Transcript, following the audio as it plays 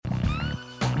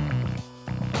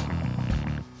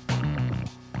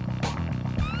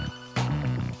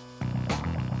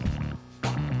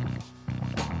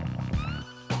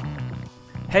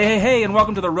Hey, and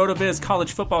welcome to the RotoViz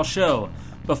College Football Show.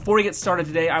 Before we get started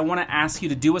today, I want to ask you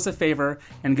to do us a favor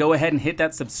and go ahead and hit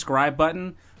that subscribe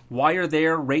button. While you're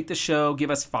there, rate the show, give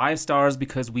us 5 stars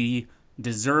because we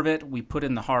deserve it. We put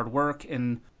in the hard work,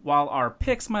 and while our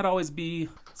picks might always be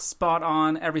spot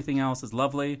on, everything else is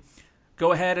lovely.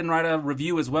 Go ahead and write a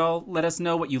review as well. Let us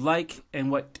know what you like and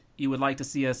what you would like to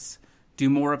see us do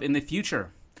more of in the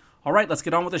future. All right, let's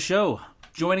get on with the show.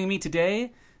 Joining me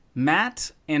today,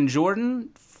 Matt and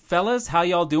Jordan. Fellas, how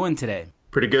y'all doing today?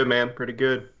 Pretty good, man. Pretty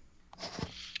good.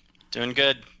 Doing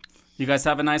good. You guys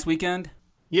have a nice weekend?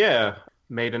 Yeah.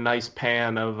 Made a nice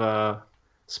pan of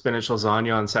spinach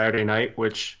lasagna on Saturday night,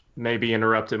 which maybe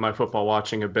interrupted my football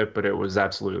watching a bit, but it was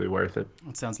absolutely worth it.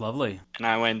 That sounds lovely. And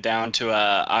I went down to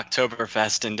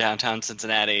Oktoberfest in downtown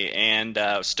Cincinnati and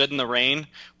stood in the rain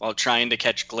while trying to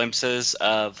catch glimpses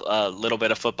of a little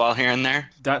bit of football here and there.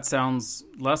 That sounds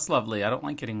less lovely. I don't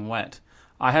like getting wet.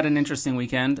 I had an interesting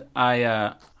weekend.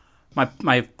 My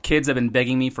kids have been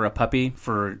begging me for a puppy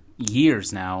for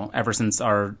years now, ever since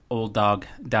our old dog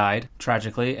died,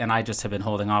 tragically, and I just have been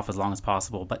holding off as long as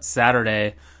possible. But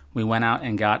Saturday, we went out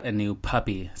and got a new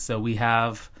puppy. So we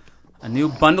have a new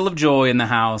bundle of joy in the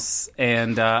house,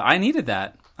 and I needed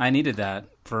that. I needed that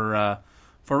for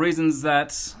reasons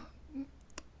that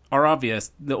are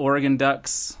obvious. The Oregon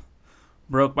Ducks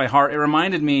broke my heart. It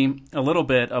reminded me a little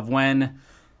bit of when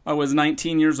I was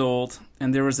 19 years old,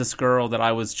 and there was this girl that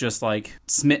I was just, like,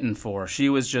 smitten for. She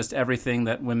was just everything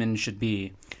that women should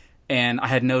be. And I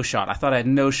had no shot. I thought I had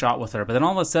no shot with her. But then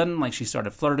all of a sudden, like, she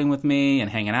started flirting with me and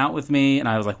hanging out with me, and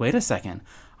I was like, wait a second.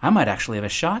 I might actually have a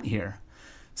shot here.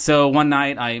 So one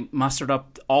night, I mustered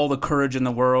up all the courage in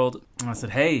the world, and I said,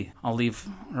 hey, I'll leave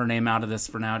her name out of this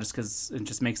for now just because it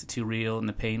just makes it too real, and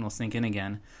the pain will sink in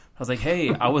again. I was like,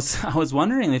 hey, I was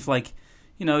wondering if, like,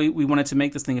 you know, we wanted to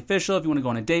make this thing official, if you want to go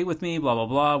on a date with me, blah, blah,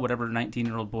 blah, whatever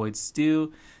 19-year-old boys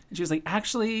do. And she was like,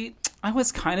 actually, I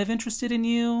was kind of interested in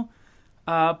you,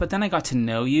 but then I got to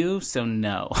know you, so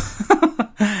no.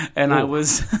 And I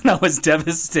was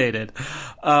devastated.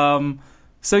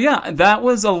 So yeah, that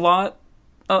was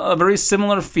a very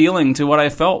similar feeling to what I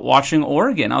felt watching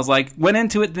Oregon. I was like, went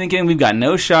into it thinking we've got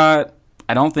no shot.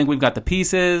 I don't think we've got the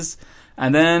pieces.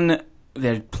 And then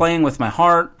they're playing with my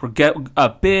heart. We're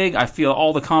big. I feel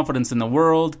all the confidence in the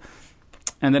world,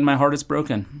 and then my heart is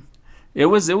broken. It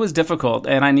was difficult,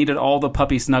 and I needed all the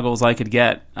puppy snuggles I could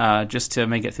get just to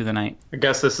make it through the night. I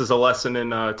guess this is a lesson in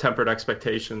tempered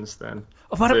expectations, then.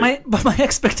 But my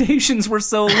expectations were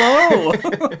so low.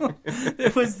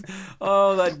 It was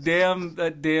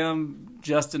that damn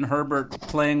Justin Herbert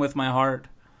playing with my heart.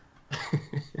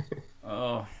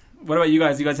 Oh. What about you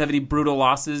guys? Do you guys have any brutal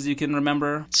losses you can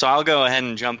remember? So I'll go ahead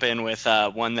and jump in with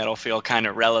one that'll feel kind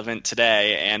of relevant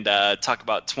today and talk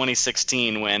about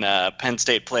 2016 when Penn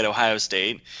State played Ohio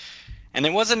State. And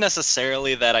it wasn't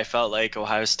necessarily that I felt like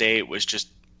Ohio State was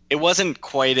it wasn't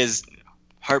quite as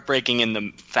heartbreaking in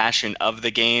the fashion of the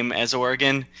game as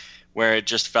Oregon, where it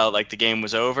just felt like the game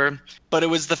was over. But it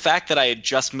was the fact that I had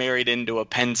just married into a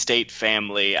Penn State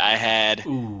family. I had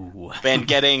been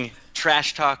getting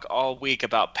trash talk all week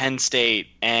about Penn State,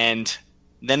 and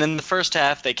then in the first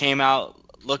half they came out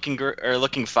looking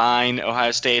fine.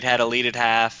 Ohio State had a lead at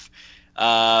half,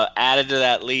 added to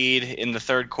that lead in the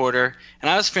third quarter,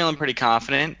 and I was feeling pretty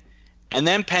confident. And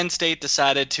then Penn State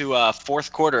decided to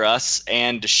fourth quarter us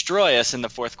and destroy us in the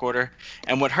fourth quarter.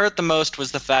 And what hurt the most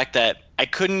was the fact that I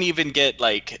couldn't even get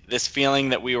like this feeling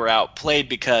that we were outplayed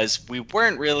because we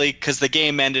weren't really, because the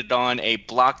game ended on a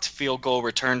blocked field goal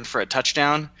return for a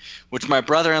touchdown, which my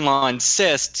brother-in-law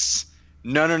insists,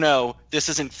 no, this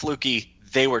isn't fluky.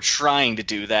 They were trying to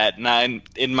do that. And I,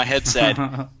 in my head, said,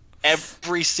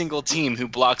 every single team who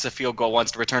blocks a field goal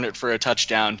wants to return it for a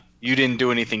touchdown. You didn't do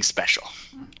anything special.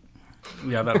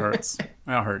 Yeah, that hurts.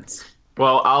 That hurts.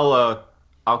 Well,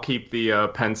 I'll keep the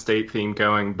Penn State theme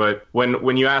going. But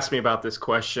when you asked me about this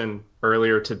question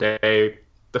earlier today,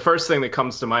 the first thing that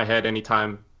comes to my head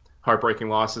anytime heartbreaking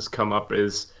losses come up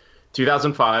is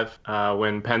 2005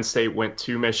 when Penn State went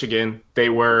to Michigan.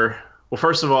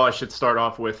 First of all, I should start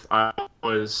off with I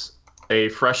was a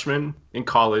freshman in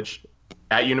college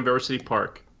at University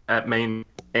Park at Maine,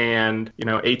 and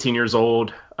 18 years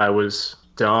old. I was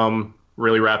dumb,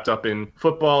 really wrapped up in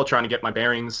football, trying to get my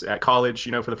bearings at college,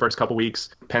 for the first couple weeks.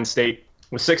 Penn State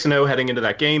was 6-0 heading into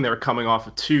that game. They were coming off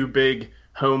of 2 big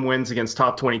home wins against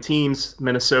top 20 teams,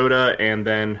 Minnesota and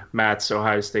then Matt's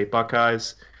Ohio State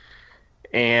Buckeyes.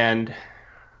 And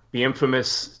the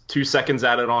infamous 2 seconds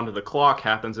added onto the clock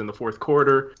happens in the fourth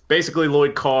quarter. Basically,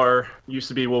 Lloyd Carr, used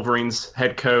to be Wolverines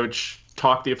head coach,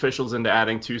 talked the officials into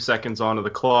adding 2 seconds onto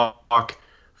the clock,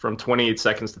 from 28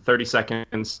 seconds to 30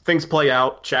 seconds. Things play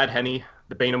out. Chad Henne,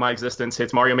 the bane of my existence,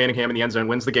 hits Mario Manningham in the end zone,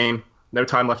 wins the game. No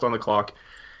time left on the clock.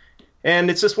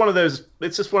 And it's just one of those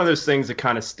things that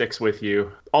kind of sticks with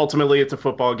you. Ultimately, it's a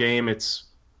football game. It's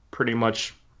pretty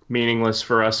much meaningless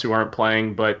for us who aren't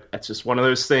playing, but it's just one of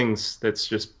those things that's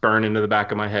just burned into the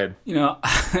back of my head. You know,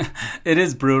 it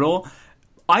is brutal.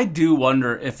 I do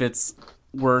wonder if it's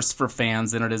worse for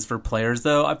fans than it is for players,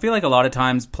 though. I feel like a lot of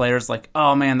times players like,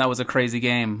 oh man, that was a crazy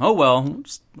game. Oh well,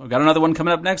 I've got another one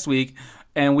coming up next week.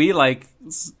 And we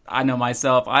I know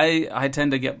myself, I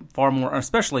tend to get far more,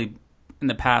 especially in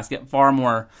the past, get far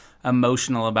more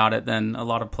emotional about it than a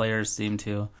lot of players seem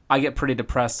to. I get pretty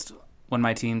depressed when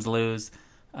my teams lose.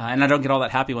 And I don't get all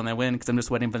that happy when they win because I'm just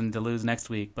waiting for them to lose next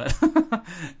week. But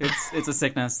it's a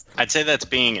sickness. I'd say that's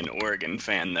being an Oregon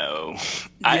fan, though.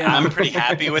 Yeah. I'm pretty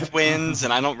happy with wins,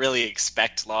 and I don't really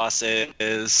expect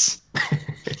losses.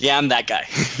 Yeah, I'm that guy.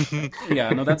 Yeah,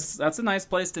 no, that's a nice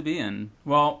place to be in.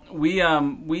 Well,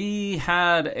 we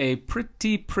had a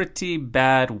pretty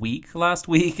bad week last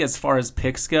week as far as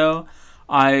picks go.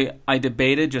 I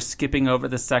debated just skipping over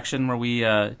the section where we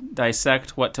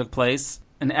dissect what took place.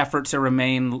 An effort to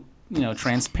remain,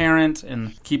 transparent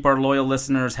and keep our loyal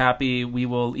listeners happy. We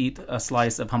will eat a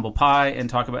slice of humble pie and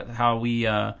talk about how we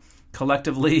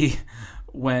collectively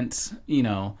went,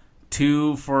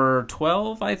 2 for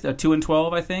 12, 2 and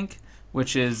 12, I think,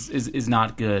 which is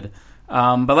not good.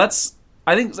 But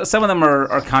I think some of them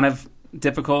are kind of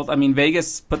difficult. I mean,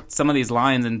 Vegas put some of these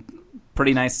lines in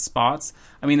pretty nice spots.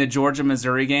 I mean, the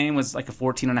Georgia-Missouri game was like a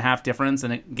 14.5 difference,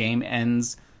 and the game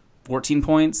ends 14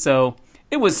 points. So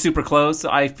it was super close.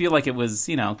 I feel like it was,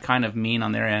 kind of mean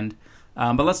on their end.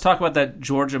 But let's talk about that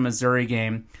Georgia-Missouri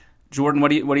game. Jordan,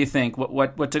 what do you think?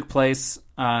 What took place?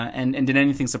 And did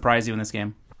anything surprise you in this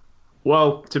game?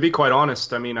 Well, to be quite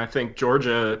honest, I mean, I think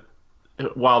Georgia,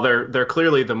 while they're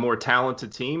clearly the more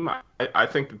talented team, I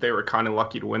think that they were kind of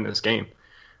lucky to win this game.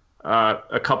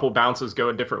 A couple bounces go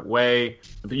a different way.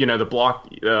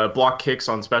 The block kicks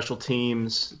on special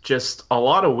teams, just a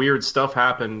lot of weird stuff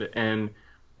happened. And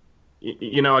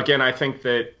again, I think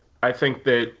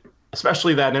that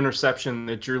especially that interception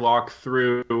that Drew Lock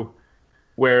threw,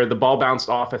 where the ball bounced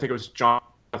off, I think it was Jonathan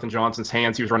Johnson's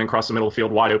hands. He was running across the middle of the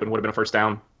field, wide open, would have been a first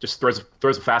down. Just throws a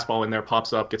fastball in there,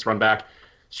 pops up, gets run back.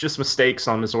 It's just mistakes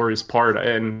on Missouri's part,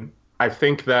 and I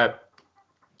think that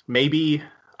maybe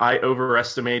I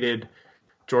overestimated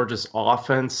Georgia's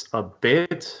offense a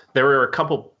bit. There were a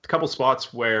couple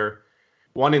spots where,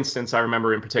 one instance I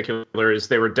remember in particular is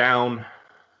they were down.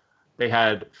 They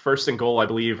had first and goal, I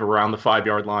believe, around the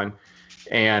 5-yard line.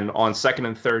 And on second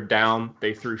and third down,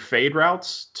 they threw fade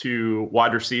routes to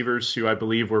wide receivers who I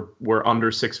believe were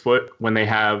under 6 foot when they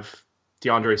have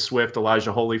DeAndre Swift,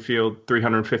 Elijah Holyfield,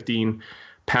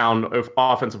 315-pound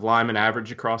offensive lineman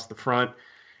average across the front.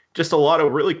 Just a lot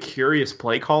of really curious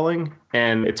play calling,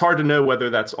 and it's hard to know whether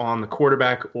that's on the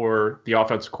quarterback or the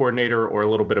offensive coordinator or a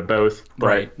little bit of both. But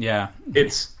right, yeah.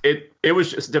 It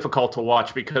was just difficult to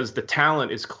watch because the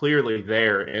talent is clearly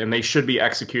there, and they should be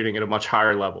executing at a much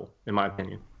higher level, in my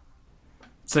opinion.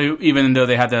 So even though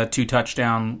they had the 2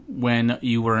 touchdown win,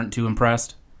 you weren't too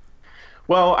impressed?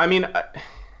 Well, I mean,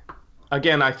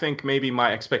 again, I think maybe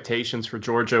my expectations for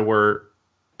Georgia were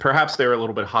perhaps they were a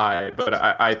little bit high, but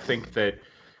I think that,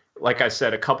 like I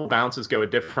said, a couple bounces go a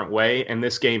different way, and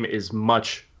this game is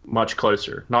much, much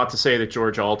closer. Not to say that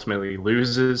Georgia ultimately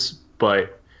loses,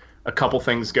 but a couple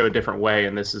things go a different way,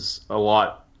 and this is a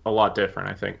lot different,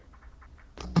 I think.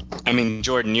 I mean,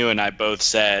 Jordan, you and I both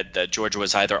said that Georgia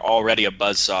was either already a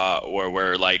buzzsaw or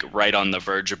were right on the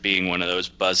verge of being one of those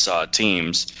buzzsaw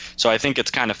teams. So I think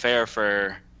it's kind of fair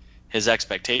for his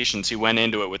expectations. He went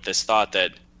into it with this thought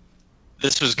that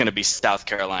this was going to be South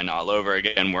Carolina all over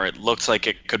again, where it looked like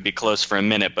it could be close for a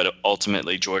minute, but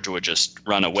ultimately Georgia would just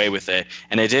run away with it.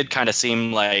 And it did kind of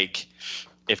seem like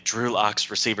if Drew Lock's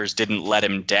receivers didn't let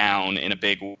him down in a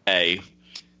big way,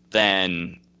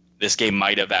 then this game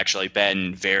might have actually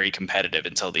been very competitive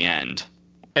until the end.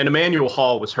 And Emmanuel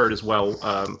Hall was hurt as well.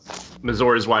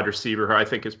 Missouri's wide receiver, who I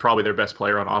think is probably their best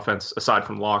player on offense, aside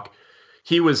from Lock.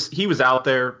 He was out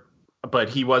there, but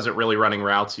he wasn't really running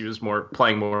routes. He was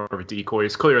playing more of a decoy.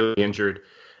 He's clearly injured.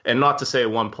 And not to say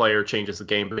one player changes the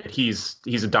game, but he's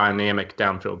a dynamic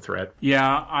downfield threat.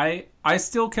 Yeah, I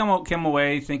still came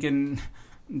away thinking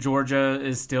Georgia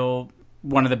is still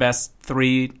one of the best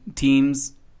 3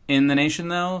 teams in the nation,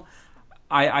 though.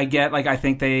 I get, I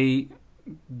think they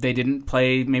didn't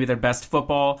play maybe their best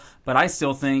football, but I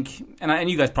still think, and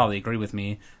you guys probably agree with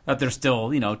me, that they're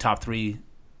still, top 3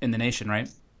 in the nation, right?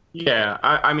 Yeah,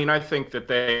 I mean, I think that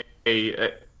they,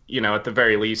 at the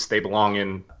very least, they belong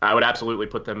in. I would absolutely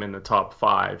put them in the top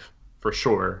 5 for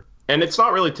sure. And it's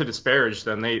not really to disparage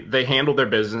them. They handled their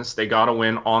business. They got a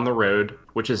win on the road,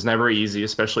 which is never easy,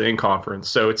 especially in conference.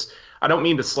 So I don't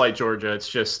mean to slight Georgia. It's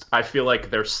just I feel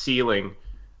like their ceiling,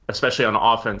 especially on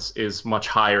offense, is much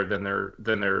higher than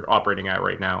they're operating at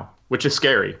right now, which is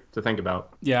scary to think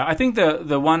about. Yeah, I think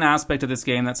the one aspect of this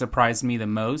game that surprised me the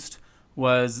most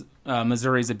was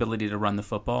Missouri's ability to run the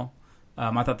football.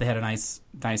 I thought they had a nice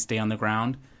day on the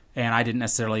ground, and I didn't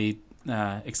necessarily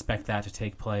expect that to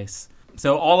take place.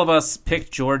 So all of us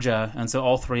picked Georgia, and so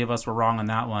all 3 of us were wrong on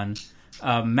that one.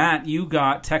 Matt, you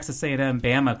got Texas A&M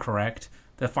Bama correct.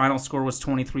 The final score was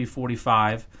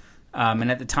 23-45, and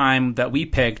at the time that we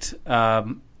picked,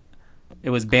 it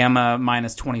was Bama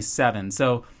minus 27.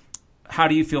 So how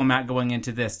do you feel, Matt, going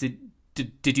into this?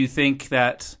 Did you think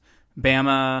that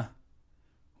Bama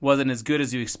wasn't as good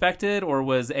as you expected, or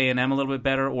was A&M a little bit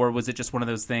better, or was it just one of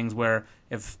those things where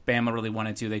if Bama really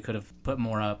wanted to, they could have put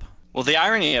more up? Well, the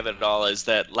irony of it all is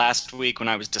that last week when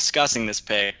I was discussing this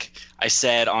pick, I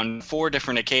said on 4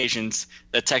 different occasions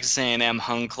that Texas A&M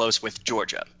hung close with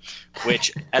Georgia,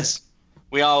 which, as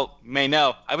we all may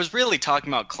know, I was really talking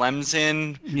about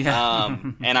Clemson,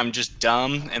 and I'm just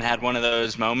dumb and had one of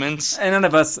those moments. And none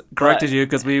of us corrected you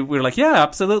because we were like, yeah,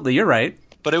 absolutely, you're right.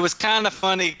 But it was kind of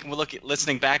funny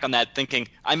listening back on that, thinking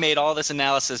I made all this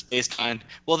analysis based on,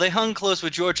 well, they hung close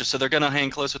with Georgia, so they're going to hang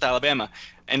close with Alabama.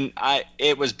 And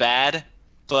it was bad,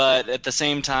 but at the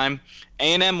same time,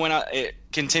 A&M it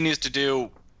continues to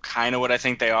do kind of what I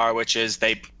think they are, which is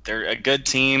they're a good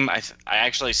team. I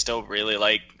actually still really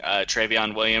like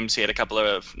Travion Williams. He had a couple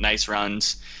of nice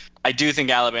runs. I do think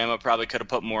Alabama probably could have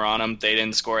put more on them. They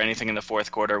didn't score anything in the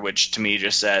fourth quarter, which to me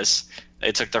just says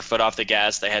they took their foot off the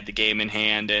gas. They had the game in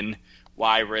hand, and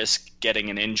why risk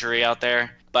getting an injury out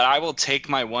there? But I will take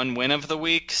my one win of the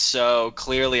week, so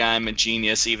clearly I'm a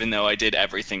genius, even though I did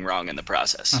everything wrong in the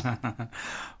process.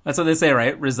 That's what they say,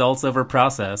 right? Results over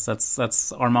process.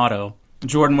 That's our motto.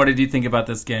 Jordan, what did you think about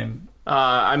this game?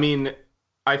 I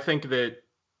think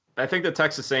that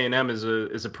Texas A&M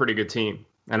is a pretty good team.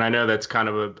 And I know that's kind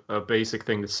of a basic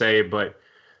thing to say, but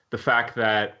the fact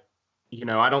that,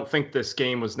 I don't think this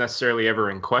game was necessarily ever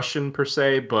in question per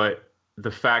se, but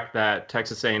the fact that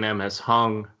Texas A&M has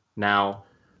hung now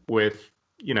with,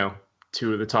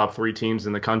 2 of the top 3 teams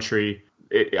in the country,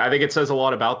 I think it says a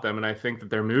lot about them. And I think that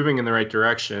they're moving in the right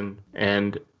direction.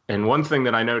 And one thing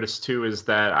that I noticed too is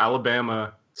that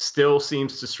Alabama still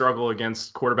seems to struggle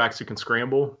against quarterbacks who can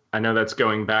scramble. I know that's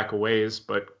going back a ways,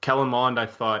 but Kellen Mond, I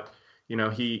thought,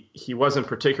 he wasn't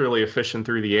particularly efficient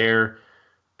through the air,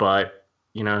 but,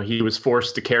 he was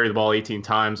forced to carry the ball 18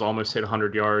 times, almost hit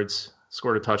 100 yards,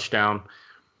 scored a touchdown.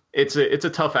 It's a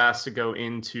tough ask to go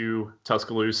into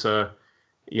Tuscaloosa,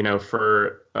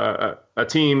 for a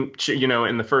team,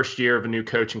 in the first year of a new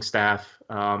coaching staff.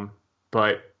 And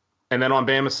then on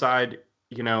Bama's side,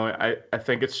 I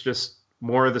think it's just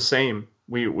more of the same.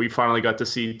 We finally got to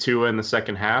see Tua in the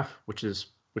second half, which is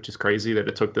crazy that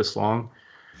it took this long.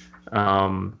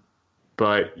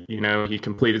 But he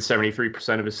completed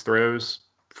 73% of his throws,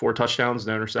 4 touchdowns,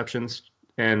 no interceptions,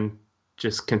 and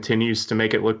just continues to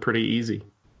make it look pretty easy.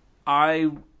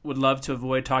 I would love to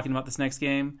avoid talking about this next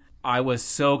game. I was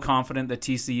so confident that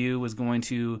TCU was going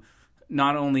to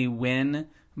not only win,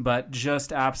 but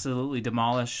just absolutely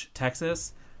demolish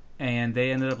Texas. And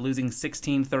they ended up losing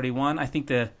 16-31. I think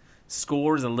the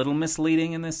score is a little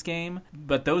misleading in this game,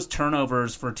 but those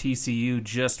turnovers for TCU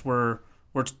just were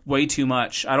way too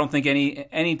much. I don't think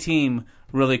any team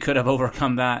really could have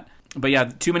overcome that. But yeah,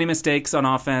 too many mistakes on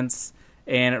offense,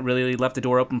 and it really left the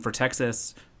door open for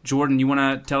Texas. Jordan, you want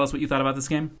to tell us what you thought about this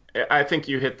game? I think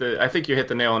you hit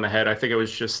the nail on the head. I think it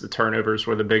was just the turnovers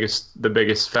were the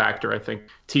biggest factor. I think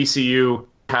TCU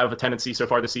have a tendency so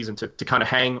far this season to kind of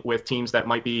hang with teams that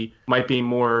might be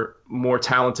more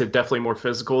talented, definitely more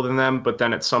physical than them, but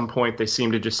then at some point they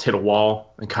seem to just hit a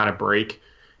wall and kind of break.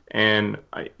 And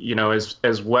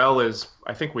as well as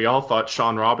I think we all thought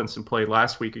Sean Robinson played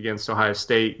last week against Ohio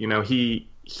State,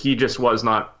 he just was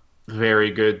not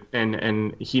very good,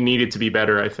 and he needed to be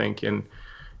better, I think. And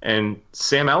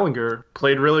Sam Ehlinger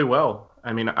played really well.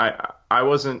 I mean, I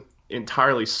wasn't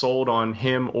entirely sold on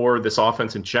him or this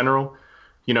offense in general,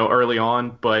 early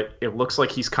on, but it looks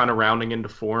like he's kind of rounding into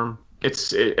form.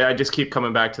 I just keep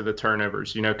coming back to the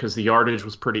turnovers, because the yardage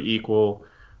was pretty equal.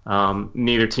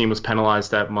 Neither team was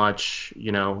penalized that much.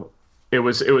 It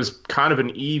was kind of an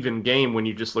even game when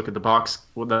you just look at the box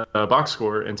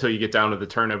score until you get down to the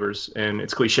turnovers. And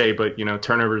it's cliche, but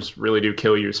turnovers really do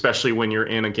kill you, especially when you're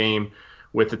in a game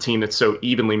with a team that's so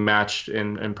evenly matched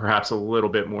and perhaps a little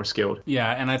bit more skilled.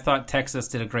 Yeah, and I thought Texas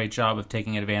did a great job of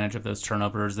taking advantage of those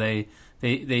turnovers. They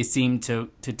seemed to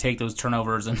take those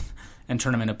turnovers and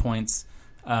turn them into points.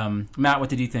 Matt, what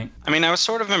did you think? I mean, I was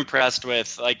sort of impressed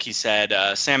with, like he said,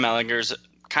 Sam Ehlinger's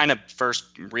kind of first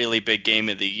really big game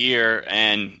of the year,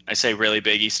 and I say really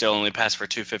big, he still only passed for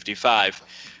 255.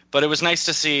 But it was nice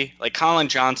to see, like, Colin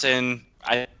Johnson,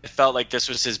 I felt like this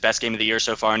was his best game of the year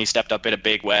so far, and he stepped up in a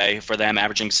big way for them,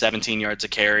 averaging 17 yards a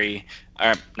carry,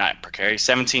 or not per carry,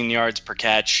 17 yards per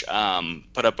catch,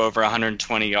 put up over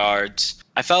 120 yards.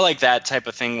 I felt like that type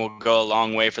of thing will go a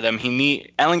long way for them.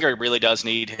 Ehlinger really does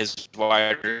need his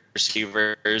wide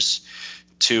receivers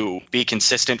to be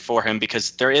consistent for him,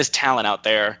 because there is talent out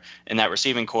there in that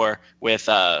receiving core with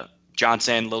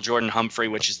Johnson, Lil Jordan Humphrey,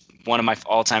 which is one of my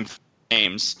all-time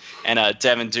names, and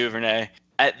Devin Duvernay.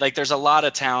 There's a lot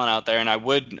of talent out there, and I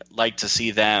would like to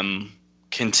see them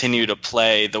continue to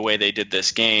play the way they did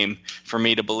this game for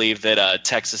me to believe that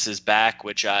Texas is back,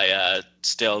 which I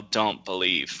still don't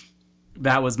believe.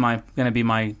 That was going to be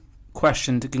my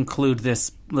question to conclude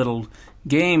this little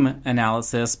game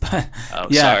analysis. But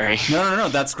sorry. No,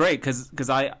 that's great, because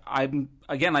I'm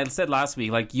again, I said last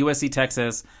week, like, USC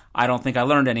Texas, I don't think I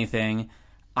learned anything.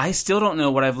 I still don't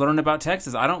know what I've learned about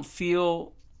Texas. I don't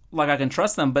feel like I can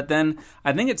trust them, but then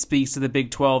I think it speaks to the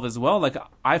Big 12 as well. Like,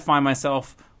 I find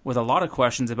myself with a lot of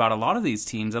questions about a lot of these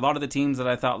teams. A lot of the teams that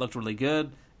I thought looked really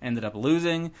good ended up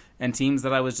losing, and teams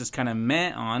that I was just kind of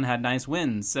meh on had nice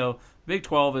wins. So Big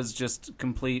 12 is just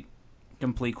complete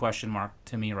question mark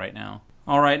to me right now.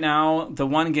 All right, now the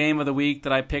one game of the week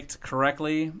that I picked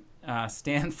correctly,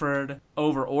 Stanford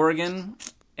over Oregon.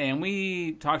 And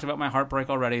we talked about my heartbreak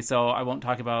already, so I won't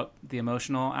talk about the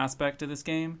emotional aspect of this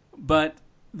game. But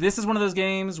this is one of those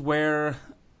games where,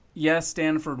 yes,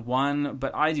 Stanford won,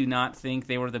 but I do not think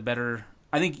they were the better.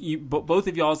 I think both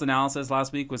of y'all's analysis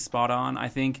last week was spot on. I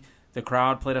think the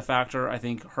crowd played a factor. I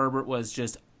think Herbert was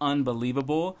just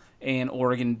unbelievable, and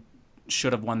Oregon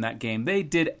should have won that game. They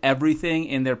did everything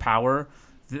in their power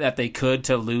that they could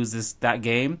to lose that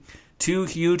game. 2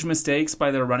 huge mistakes by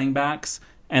their running backs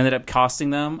ended up costing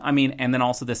them. I mean, and then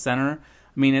also the center.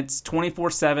 I mean, it's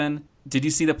 24/7. Did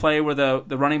you see the play where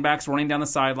the running back's running down the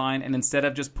sideline, and instead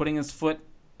of just putting his foot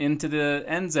into the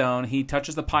end zone, he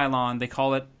touches the pylon? They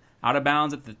call it out of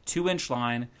bounds at the 2-inch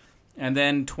line. And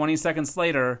then 20 seconds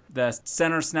later, the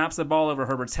center snaps the ball over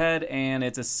Herbert's head, and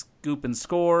it's a scoop and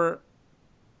score.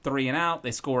 3 and out.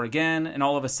 They score again, and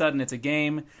all of a sudden it's a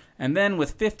game. And then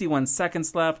with 51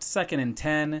 seconds left, 2nd and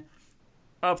 10,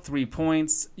 up 3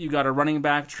 points, you got a running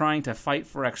back trying to fight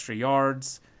for extra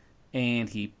yards, and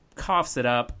he coughs it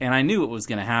up, and I knew it was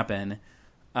going to happen.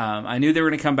 I knew they were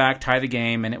going to come back, tie the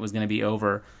game, and it was going to be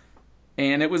over.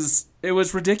 And it was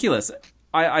ridiculous.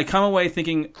 I come away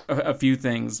thinking a few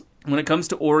things. When it comes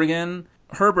to Oregon,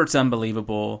 Herbert's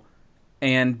unbelievable,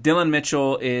 and Dylan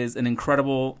Mitchell is an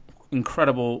incredible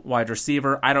wide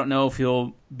receiver. I don't know if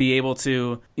he'll be able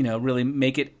to, really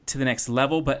make it to the next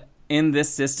level, but in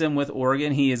this system with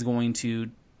Oregon, he is going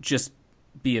to just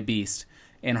be a beast.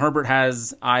 And Herbert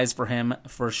has eyes for him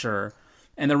for sure.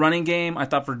 And the running game, I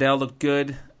thought Verdell looked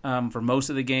good for most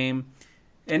of the game.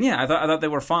 And yeah, I thought they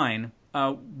were fine.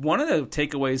 One of the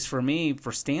takeaways for me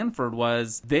for Stanford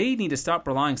was they need to stop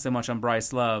relying so much on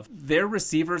Bryce Love. Their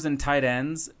receivers and tight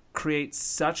ends create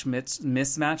such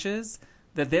mismatches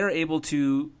that they're able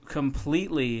to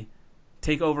completely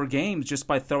take over games just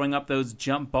by throwing up those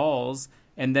jump balls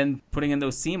and then putting in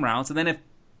those seam routes. And then if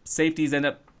safeties end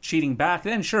up cheating back,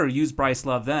 then sure, use Bryce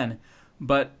Love then.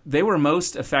 But they were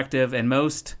most effective and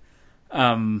most,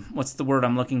 what's the word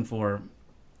I'm looking for?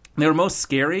 They were most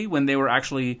scary when they were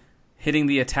actually hitting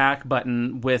the attack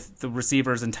button with the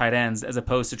receivers and tight ends as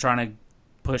opposed to trying to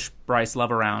push Bryce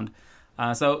Love around.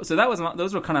 So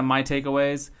those were kind of my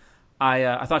takeaways.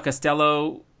 I thought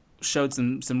Costello showed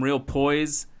some real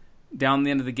poise down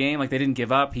the end of the game. Like, they didn't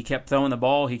give up. He kept throwing the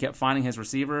ball. He kept finding his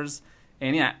receivers.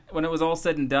 And yeah, when it was all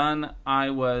said and done, I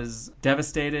was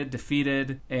devastated,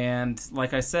 defeated, and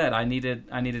like I said, I needed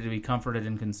to be comforted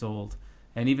and consoled.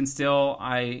 And even still,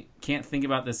 I can't think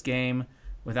about this game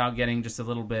without getting just a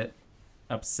little bit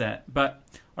upset. But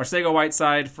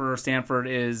Arcega-Whiteside for Stanford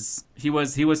he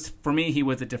was for me, he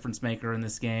was a difference maker in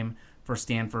this game for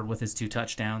Stanford with his 2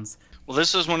 touchdowns. Well,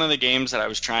 this was one of the games that I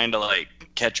was trying to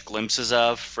catch glimpses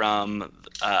of from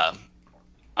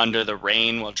under the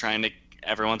rain while trying to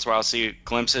every once in a while see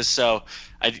glimpses. So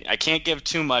I can't give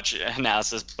too much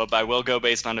analysis, but I will go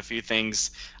based on a few things.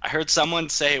 I heard someone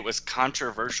say it was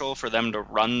controversial for them to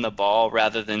run the ball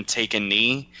rather than take a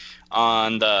knee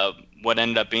on the what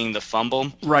ended up being the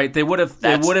fumble. Right. They would have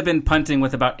been punting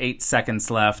with about 8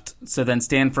 seconds left. So then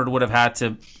Stanford would have had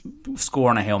to score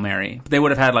on a Hail Mary. They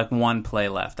would have had like one play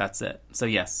left. That's it. So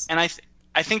yes. And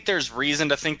I think there's reason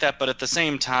to think that, but at the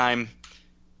same time,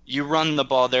 you run the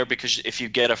ball there because if you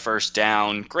get a first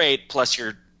down, great. Plus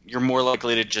you're more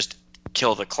likely to just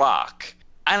kill the clock.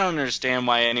 I don't understand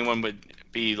why anyone would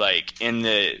be like in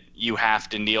the you have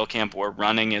to kneel camp where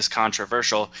running is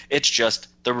controversial. It's just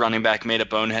the running back made a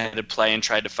boneheaded play and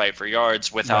tried to fight for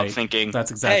yards without thinking,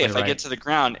 that's exactly hey, if I get to the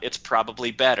ground, it's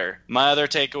probably better. My other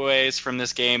takeaways from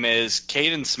this game is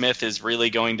Caden Smith is really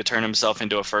going to turn himself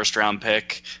into a first-round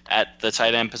pick at the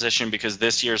tight end position because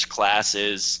this year's class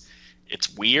it's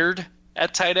weird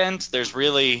at tight end. There's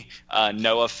really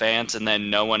Noah Fant and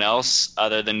then no one else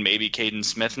other than maybe Caden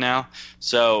Smith now.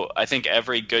 So I think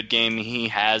every good game he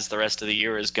has the rest of the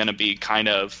year is going to be kind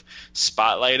of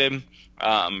spotlighted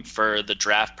for the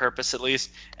draft purpose at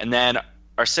least. And then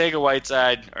Arcega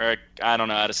Whiteside, or I don't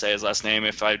know how to say his last name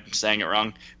if I'm saying it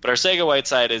wrong, but Arcega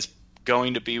Whiteside is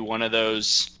going to be one of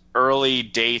those early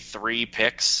day 3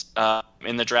 picks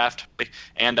in the draft,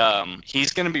 and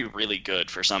he's going to be really good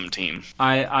for some team.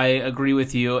 I agree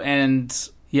with you, and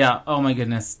yeah, oh my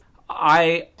goodness.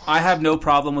 I have no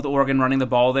problem with Oregon running the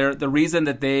ball there. The reason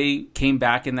that they came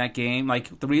back in that game, they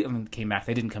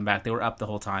didn't come back, they were up the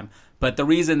whole time. But the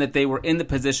reason that they were in the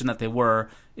position that they were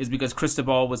is because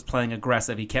Cristobal was playing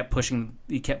aggressive. He kept pushing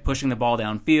the ball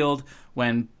downfield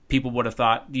when people would have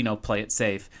thought, play it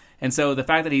safe. And so the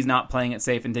fact that he's not playing it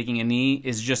safe and taking a knee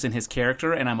is just in his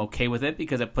character, and I'm okay with it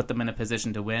because it put them in a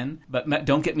position to win. But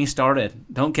don't get me started.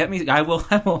 Don't get me. I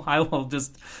will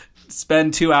just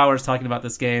spend 2 hours talking about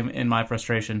this game in my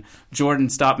frustration. Jordan,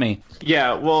 stop me.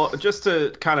 Yeah, well, just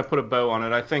to kind of put a bow on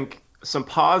it, I think some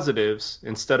positives,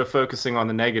 instead of focusing on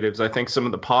the negatives, I think some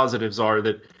of the positives are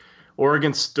that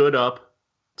Oregon stood up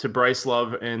to Bryce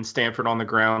Love and Stanford on the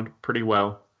ground pretty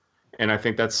well. And I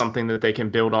think that's something that they can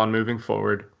build on moving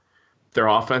forward. Their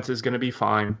offense is going to be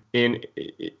fine.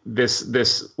 This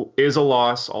is a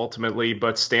loss ultimately,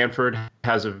 but Stanford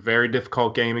has a very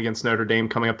difficult game against Notre Dame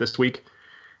coming up this week.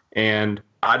 And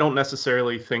I don't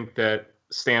necessarily think that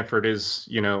Stanford is,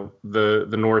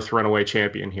 the North runaway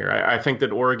champion here. I think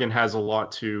that Oregon has a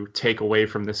lot to take away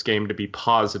from this game to be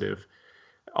positive.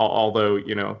 Although,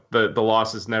 the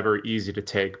loss is never easy to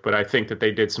take, but I think that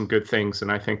they did some good things,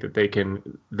 and I think that they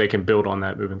can build on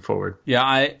that moving forward.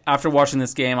 Yeah, after watching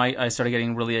this game, I started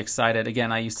getting really excited.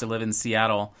 Again, I used to live in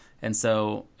Seattle, and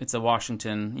so it's a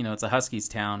Washington, it's a Huskies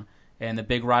town, and the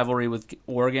big rivalry with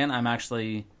Oregon, I'm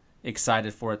actually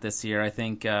excited for it this year. I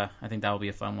think that will be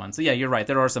a fun one. So yeah, you're right.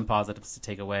 There are some positives to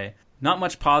take away. Not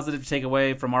much positive to take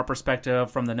away from our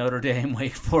perspective from the Notre Dame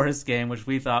Wake Forest game, which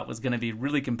we thought was going to be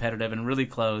really competitive and really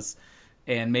close,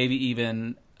 and maybe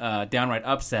even downright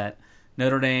upset.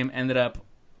 Notre Dame ended up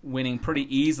winning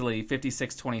pretty easily,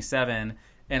 56-27,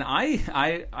 and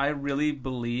I really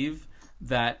believe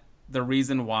that the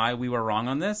reason why we were wrong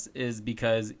on this is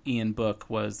because Ian Book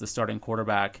was the starting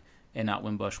quarterback and not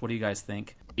Wimbush. What do you guys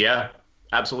think? Yeah,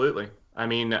 absolutely. I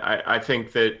mean, I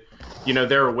think that,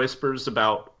 there are whispers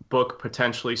about Book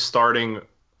potentially starting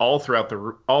all throughout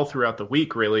the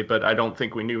week, really, but I don't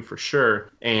think we knew for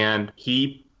sure. And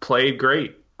he played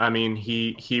great. I mean,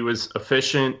 he was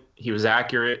efficient, he was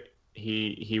accurate,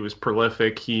 he was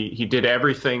prolific. He did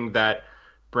everything that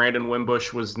Brandon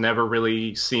Wimbush was never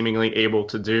really seemingly able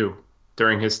to do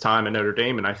during his time at Notre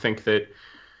Dame. And I think that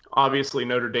obviously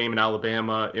Notre Dame and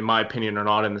Alabama, in my opinion, are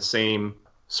not in the same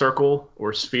circle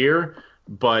or sphere,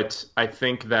 but I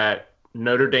think that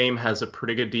Notre Dame has a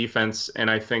pretty good defense, and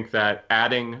I think that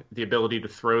adding the ability to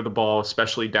throw the ball,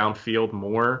 especially downfield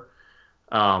more,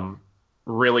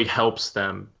 really helps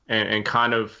them. And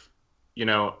kind of,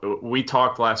 we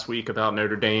talked last week about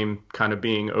Notre Dame kind of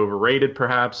being overrated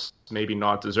perhaps, maybe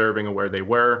not deserving of where they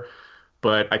were.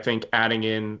 But I think adding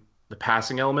in the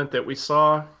passing element that we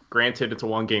saw, granted it's a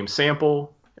one-game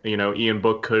sample, Ian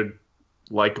Book could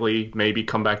likely maybe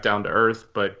come back down to earth,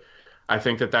 but I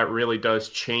think that really does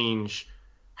change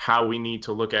how we need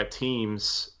to look at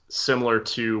teams, similar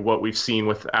to what we've seen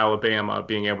with Alabama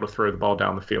being able to throw the ball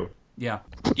down the field. Yeah,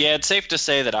 it's safe to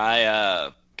say that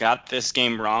I got this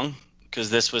game wrong because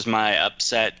this was my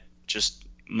upset, just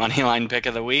moneyline pick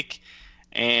of the week,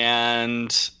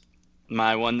 and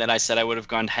my one that I said I would have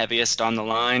gone heaviest on the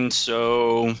line,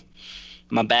 so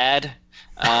my bad.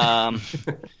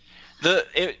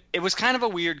 It was kind of a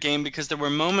weird game because there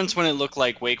were moments when it looked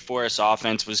like Wake Forest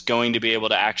offense was going to be able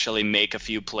to actually make a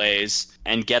few plays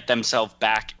and get themselves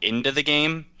back into the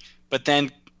game. But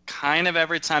then kind of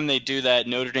every time they do that,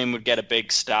 Notre Dame would get a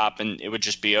big stop and it would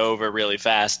just be over really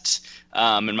fast.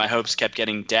 And my hopes kept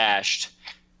getting dashed.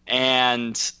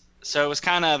 And so it was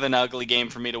kind of an ugly game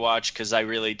for me to watch because I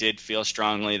really did feel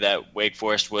strongly that Wake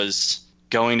Forest was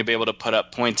going to be able to put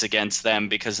up points against them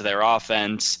because of their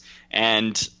offense.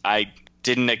 And I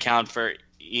didn't account for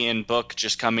Ian Book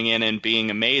just coming in and being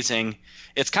amazing.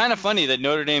 It's kind of funny that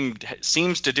Notre Dame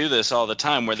seems to do this all the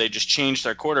time where they just change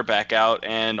their quarterback out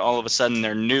and all of a sudden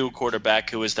their new quarterback,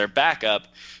 who is their backup,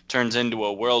 turns into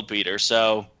a world beater.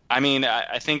 So, I mean,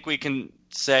 I think we can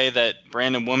say that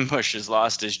Brandon Wimbush has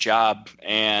lost his job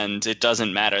and it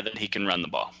doesn't matter that he can run the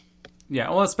ball. Yeah,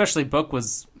 well, especially Book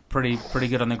was pretty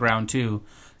good on the ground too.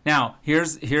 Now,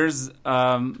 here's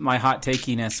my hot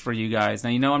takiness for you guys. Now,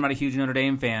 you know I'm not a huge Notre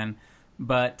Dame fan,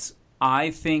 but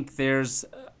I think there's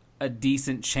a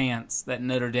decent chance that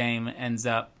Notre Dame ends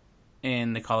up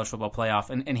in the college football playoff,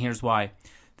 and here's why.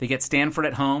 They get Stanford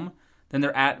at home, then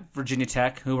they're at Virginia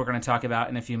Tech, who we're going to talk about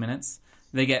in a few minutes.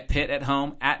 They get Pitt at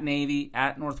home, at Navy,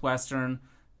 at Northwestern,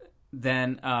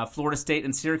 then Florida State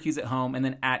and Syracuse at home, and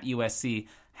then at USC.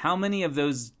 How many of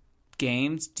those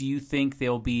games do you think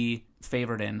they'll be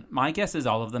favored in? My guess is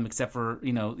all of them, except for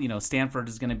Stanford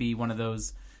is going to be one of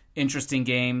those interesting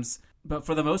games. But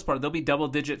for the most part, they'll be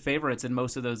double-digit favorites in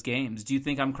most of those games. Do you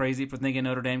think I'm crazy for thinking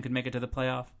Notre Dame could make it to the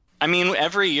playoff? I mean,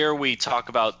 every year we talk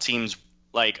about teams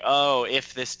like, oh,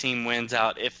 if this team wins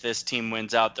out,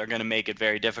 they're going to make it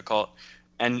very difficult.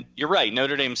 And you're right,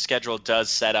 Notre Dame's schedule does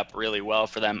set up really well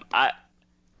for them.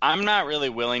 I'm not really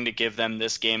willing to give them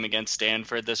this game against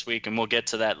Stanford this week, and we'll get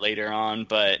to that later on.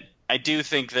 But I do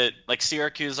think that like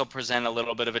Syracuse will present a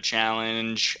little bit of a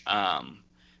challenge.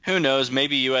 Who knows?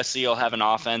 Maybe USC will have an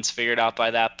offense figured out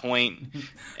by that point,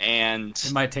 and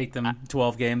it might take them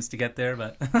 12 games to get there.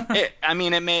 But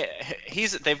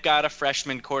they've got a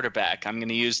freshman quarterback. I'm going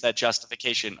to use that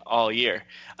justification all year.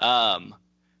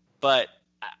 But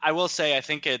I will say I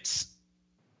think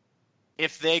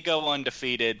if they go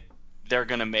undefeated, they're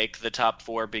going to make the top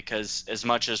four because as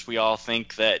much as we all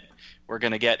think that we're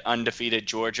going to get undefeated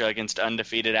Georgia against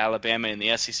undefeated Alabama in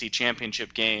the SEC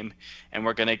championship game, and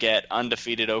we're going to get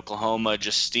undefeated Oklahoma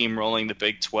just steamrolling the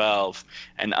Big 12,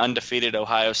 and undefeated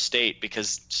Ohio State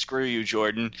because screw you,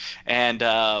 Jordan, and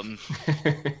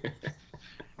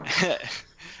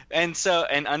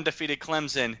and undefeated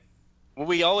Clemson. Well,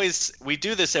 we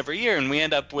do this every year, and we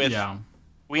end up with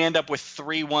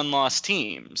 3 one-loss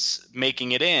teams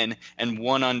making it in, and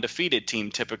one undefeated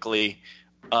team typically.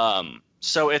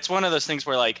 So it's one of those things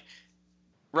where, like,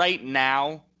 right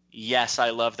now, yes, I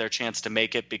love their chance to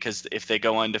make it because if they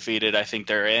go undefeated, I think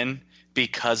they're in,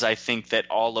 because I think that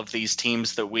all of these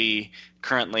teams that we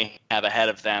currently have ahead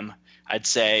of them, I'd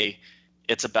say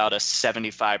it's about a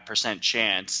 75%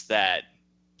 chance that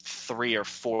 3 or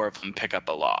 4 of them pick up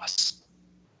a loss.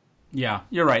 Yeah,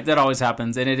 you're right. That always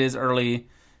happens, and it is early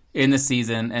in the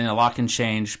season, and a lot can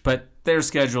change, but their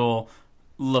schedule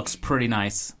looks pretty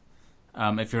nice.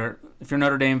 If you're a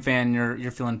Notre Dame fan,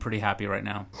 you're feeling pretty happy right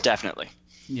now. Definitely.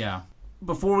 Yeah.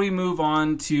 Before we move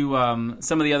on to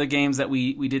some of the other games that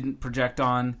we didn't project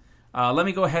on, let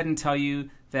me go ahead and tell you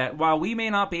that while we may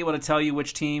not be able to tell you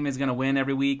which team is going to win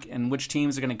every week and which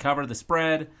teams are going to cover the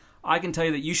spread, I can tell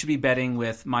you that you should be betting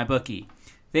with MyBookie.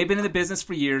 They've been in the business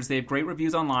for years, they have great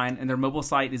reviews online, and their mobile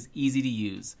site is easy to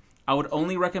use. I would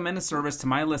only recommend a service to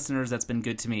my listeners that's been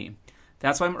good to me.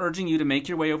 That's why I'm urging you to make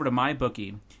your way over to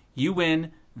MyBookie. You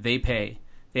win, they pay.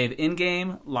 They have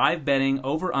in-game, live betting,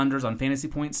 over-unders on fantasy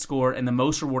points scored, and the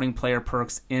most rewarding player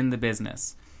perks in the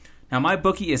business. Now,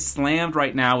 MyBookie is slammed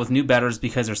right now with new bettors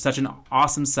because they're such an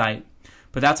awesome site.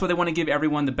 But that's why they want to give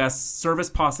everyone the best service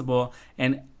possible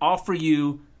and offer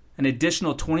you an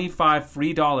additional $25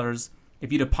 free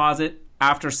if you deposit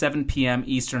after 7 p.m.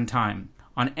 Eastern Time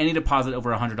on any deposit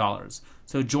over $100.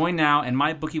 So join now, and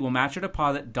MyBookie will match your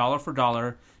deposit dollar for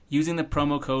dollar using the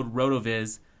promo code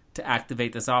RotoViz to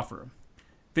activate this offer.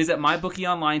 Visit MyBookie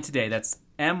online today. That's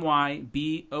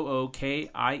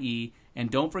MyBookie,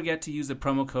 and don't forget to use the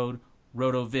promo code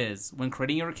RotoViz when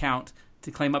creating your account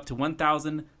to claim up to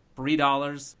 $1,000 free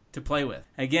to play with.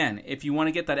 Again, if you want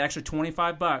to get that extra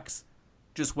 $25,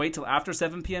 just wait till after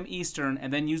 7 p.m. Eastern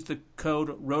and then use the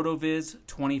code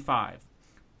RotoViz25.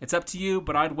 It's up to you,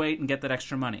 but I'd wait and get that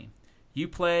extra money. You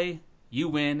play, you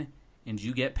win, and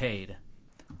you get paid.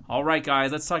 All right,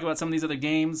 guys, let's talk about some of these other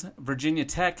games. Virginia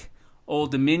Tech,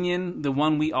 Old Dominion, the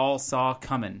one we all saw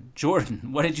coming.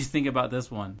 Jordan, what did you think about this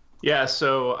one? Yeah,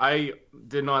 so I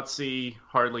did not see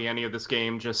hardly any of this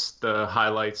game, just the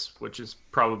highlights, which is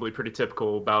probably pretty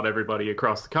typical about everybody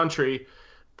across the country.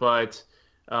 But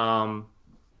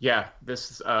Yeah,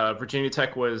 this Virginia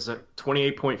Tech was a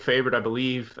 28-point favorite, I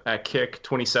believe, at kick,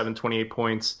 27, 28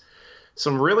 points.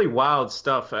 Some really wild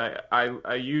stuff.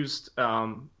 I used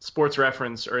Sports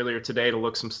Reference earlier today to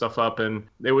look some stuff up, and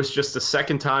it was just the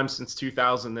second time since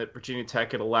 2000 that Virginia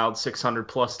Tech had allowed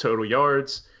 600-plus total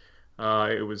yards.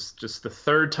 It was just the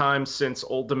third time since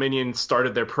Old Dominion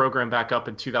started their program back up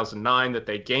in 2009 that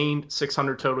they gained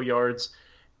 600 total yards.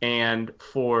 And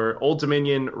for Old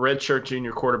Dominion redshirt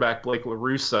junior quarterback Blake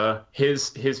LaRussa,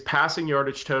 his passing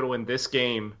yardage total in this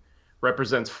game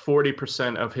represents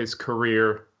 40% of his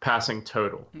career passing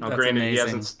total. Now, That's granted,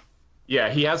 amazing.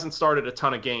 he hasn't started a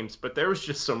ton of games, but there was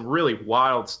just some really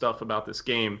wild stuff about this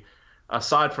game,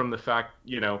 aside from the fact,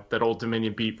 that Old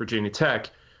Dominion beat Virginia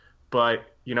Tech. But,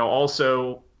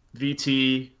 also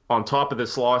VT, on top of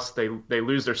this loss, they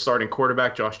lose their starting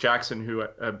quarterback, Josh Jackson, who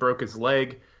broke his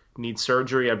leg, needs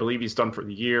surgery. I believe he's done for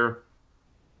the year.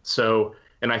 So,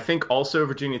 and I think also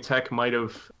Virginia Tech might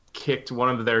have kicked one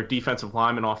of their defensive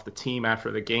linemen off the team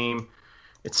after the game.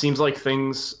 It seems like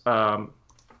things are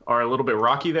a little bit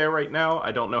rocky there right now.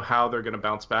 I don't know how they're going to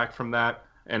bounce back from that.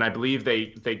 And I believe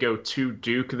they go to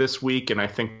Duke this week, and I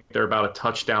think they're about a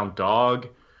touchdown dog.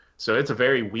 So it's a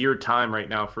very weird time right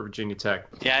now for Virginia Tech.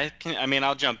 Yeah,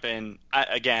 I'll jump in.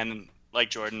 Again, like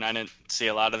Jordan, I didn't see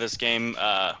a lot of this game.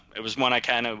 It was one I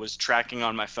kind of was tracking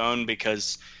on my phone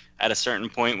because at a certain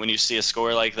point when you see a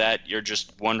score like that, you're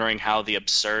just wondering how the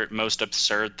most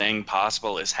absurd thing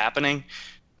possible is happening.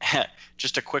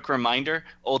 Just a quick reminder,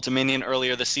 Old Dominion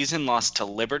earlier this season lost to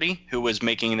Liberty, who was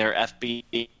making their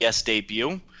FBS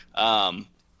debut.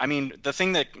 The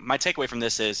thing that my takeaway from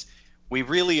this is we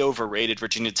really overrated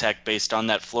Virginia Tech based on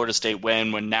that Florida State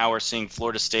win, when now we're seeing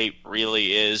Florida State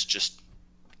really is just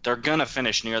 – they're going to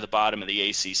finish near the bottom of the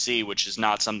ACC, which is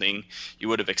not something you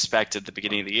would have expected at the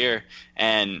beginning of the year.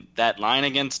 And that line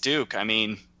against Duke,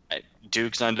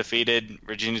 Duke's undefeated.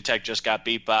 Virginia Tech just got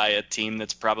beat by a team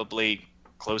that's probably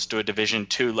close to a Division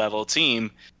II level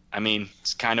team.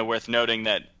 It's kind of worth noting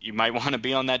that you might want to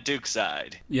be on that Duke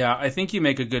side. Yeah, I think you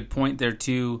make a good point there,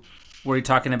 too, where you're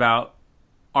talking about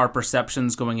our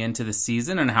perceptions going into the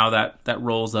season and how that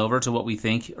rolls over to what we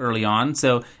think early on.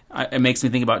 So it makes me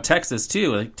think about Texas,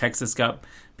 too. Like, Texas got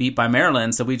beat by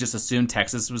Maryland, so we just assumed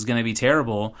Texas was going to be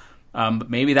terrible. But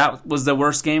maybe that was the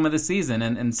worst game of the season.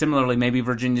 And similarly, maybe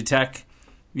Virginia Tech,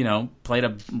 played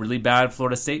a really bad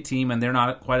Florida State team, and they're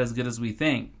not quite as good as we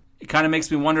think. It kind of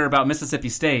makes me wonder about Mississippi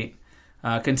State.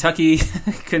 Kentucky,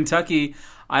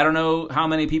 I don't know how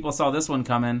many people saw this one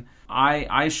coming.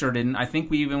 I sure didn't. I think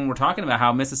we even were talking about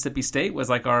how Mississippi State was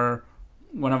like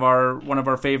one of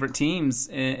our favorite teams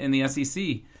in the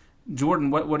SEC.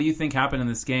 Jordan, what do you think happened in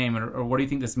this game, or what do you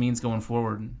think this means going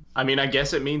forward? I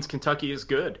guess it means Kentucky is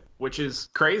good, which is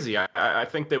crazy. I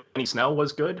think that Benny Snell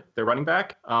was good, their running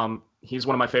back. He's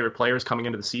one of my favorite players coming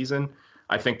into the season.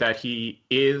 I think that he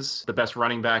is the best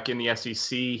running back in the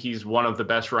SEC. He's one of the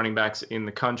best running backs in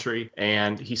the country,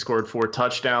 and he scored 4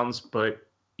 touchdowns. But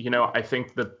I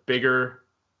think the bigger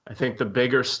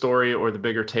story, or the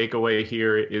bigger takeaway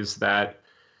here, is that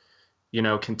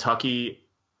Kentucky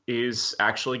is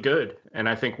actually good, and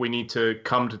I think we need to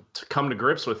come to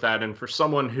grips with that. And for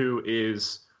someone who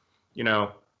is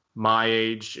my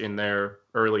age, in their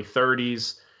early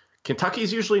 30s,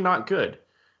 Kentucky's usually not good.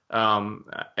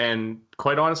 And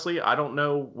quite honestly, I don't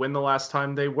know when the last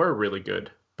time they were really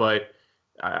good, but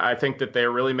I think that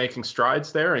they're really making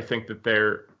strides there. I think that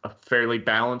they're a fairly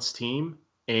balanced team,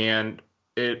 and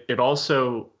it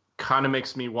also kind of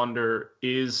makes me wonder,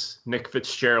 is Nick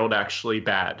Fitzgerald actually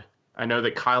bad? I know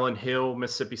that Kylan Hill,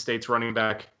 Mississippi State's running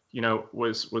back,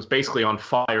 was basically on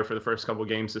fire for the first couple of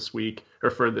games this week,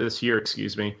 or for this year,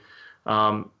 excuse me.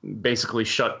 Basically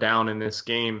shut down in this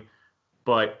game.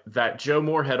 But that Joe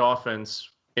Moorhead offense,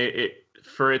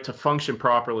 for it to function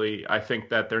properly, I think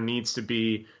that there needs to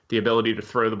be the ability to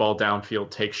throw the ball downfield,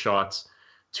 take shots,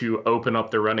 to open up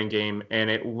the running game.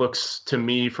 And it looks to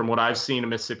me, from what I've seen in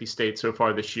Mississippi State so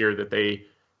far this year, that they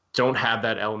don't have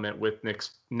that element with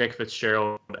Nick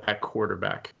Fitzgerald at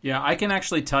quarterback. Yeah, I can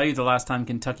actually tell you the last time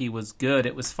Kentucky was good.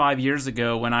 It was 5 years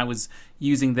ago when I was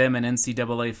using them in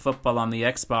NCAA football on the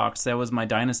Xbox. That was my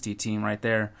dynasty team right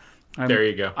there. There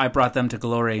you go. I brought them to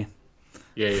glory.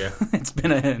 Yeah. It's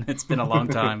been a long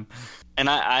time. And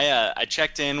I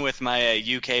checked in with my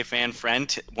UK fan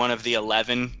friend, one of the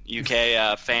 11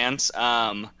 UK fans.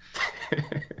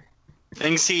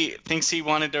 Things he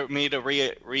wanted me to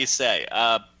re-say.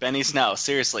 Benny Snell,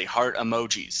 seriously, heart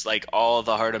emojis, like all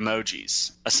the heart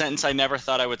emojis. A sentence I never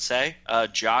thought I would say.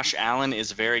 Josh Allen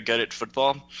is very good at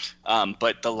football,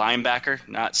 but the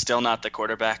linebacker, still not the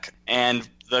quarterback. And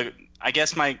I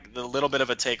guess the little bit of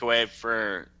a takeaway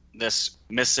for this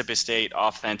Mississippi State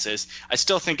offense is. I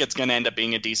still think it's going to end up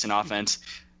being a decent offense.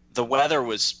 The weather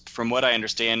was, from what I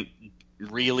understand,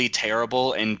 really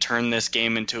terrible and turned this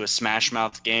game into a smash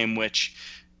mouth game, which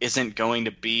isn't going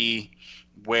to be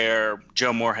where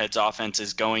Joe Moorhead's offense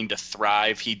is going to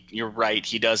thrive. You're right,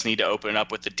 he does need to open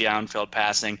up with the downfield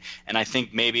passing, and I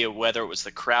think maybe whether it was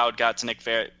the crowd got to Nick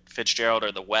Fitzgerald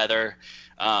or the weather,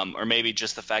 or maybe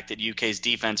just the fact that UK's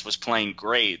defense was playing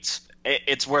great,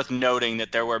 it's worth noting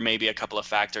that there were maybe a couple of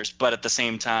factors, but at the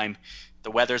same time, the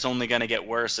weather's only going to get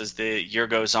worse as the year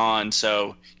goes on,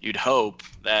 so you'd hope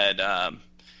that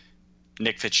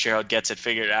Nick Fitzgerald gets it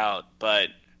figured out, but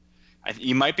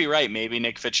you might be right. Maybe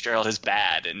Nick Fitzgerald is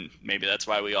bad, and maybe that's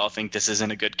why we all think this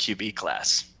isn't a good QB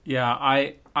class. Yeah,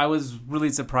 I was really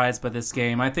surprised by this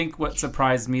game. I think what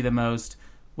surprised me the most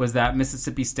was that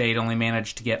Mississippi State only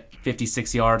managed to get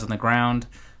 56 yards on the ground.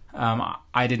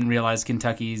 I didn't realize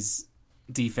Kentucky's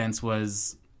defense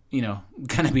was,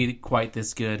 going to be quite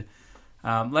this good.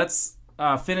 Let's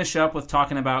finish up with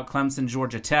talking about Clemson,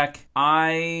 Georgia Tech.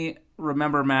 I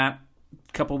remember, Matt,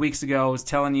 a couple weeks ago, I was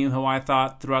telling you how I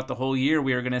thought throughout the whole year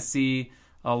we were going to see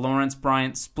a Lawrence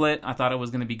Bryant split. I thought it was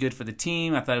going to be good for the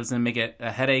team. I thought it was going to make it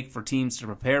a headache for teams to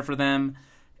prepare for them.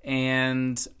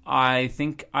 And I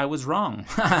think I was wrong.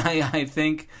 I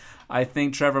think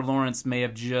Trevor Lawrence may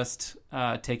have just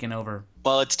taken over.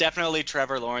 Well, it's definitely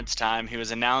Trevor Lawrence time. He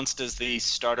was announced as the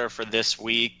starter for this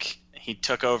week. He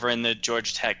took over in the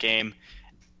Georgia Tech game.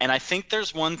 And I think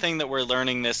there's one thing that we're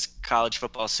learning this college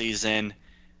football season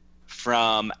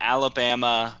from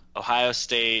Alabama, Ohio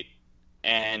State,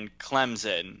 and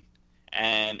Clemson,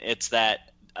 and it's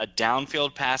that a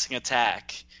downfield passing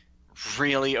attack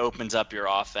really opens up your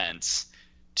offense.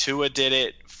 Tua did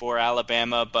it for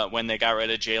Alabama, but when they got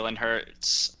rid of Jalen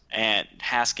Hurts, and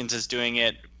Haskins is doing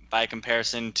it by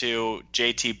comparison to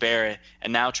J.T. Barrett,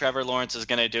 and now Trevor Lawrence is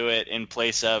going to do it in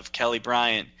place of Kelly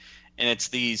Bryant, and it's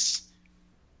these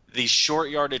short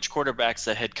yardage quarterbacks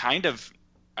that had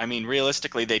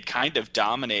realistically, they'd kind of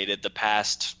dominated the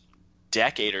past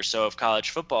decade or so of college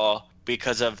football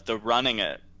because of the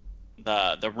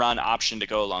the run option to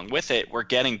go along with it. We're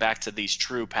getting back to these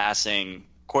true passing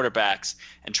quarterbacks,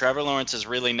 and Trevor Lawrence is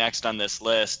really next on this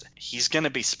list. He's going to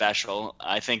be special.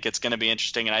 I think it's going to be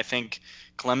interesting, and I think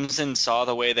Clemson saw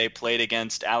the way they played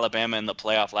against Alabama in the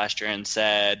playoff last year and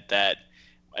said that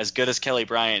as good as Kelly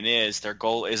Bryant is, their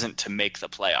goal isn't to make the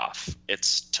playoff.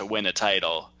 It's to win a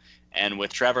title. And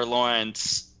with Trevor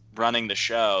Lawrence running the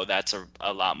show, that's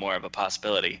a lot more of a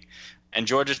possibility. And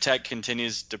Georgia Tech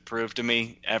continues to prove to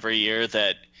me every year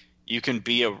that you can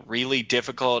be a really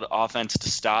difficult offense to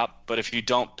stop, but if you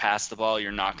don't pass the ball,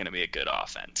 you're not going to be a good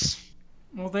offense.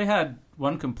 Well, they had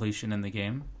one completion in the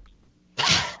game.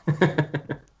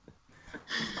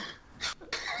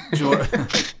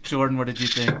 Jordan, what did you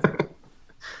think?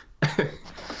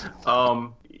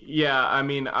 Yeah,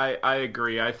 I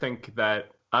agree. I think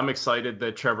that I'm excited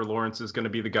that Trevor Lawrence is going to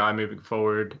be the guy moving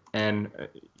forward, and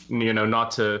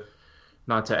not to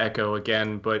echo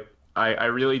again, but I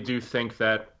really do think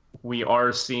that we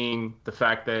are seeing the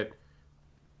fact that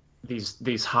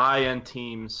these high-end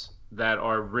teams that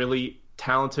are really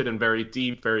talented and very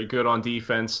deep, very good on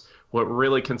defense, what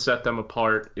really can set them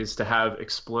apart is to have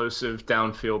explosive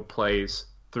downfield plays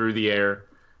through the air.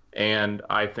 And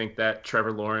I think that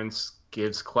Trevor Lawrence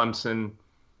gives Clemson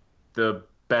the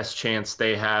best chance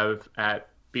they have at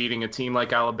beating a team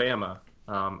like Alabama.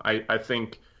 I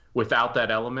think without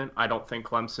that element, I don't think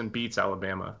Clemson beats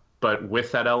Alabama. But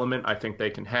with that element, I think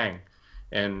they can hang.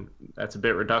 And that's a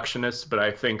bit reductionist, but I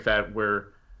think that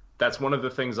that's one of the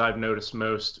things I've noticed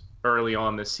most early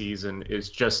on this season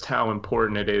is just how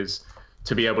important it is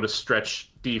to be able to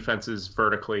stretch defenses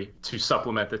vertically to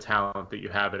supplement the talent that you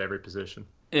have at every position.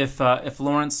 If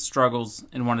Lawrence struggles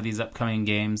in one of these upcoming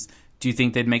games, do you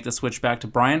think they'd make the switch back to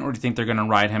Bryant, or do you think they're going to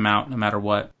ride him out no matter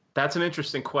what? That's an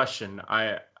interesting question.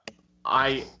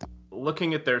 I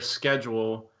looking at their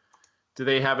schedule, do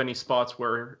they have any spots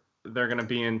where they're going to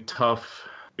be in tough?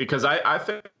 Because I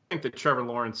think that Trevor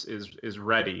Lawrence is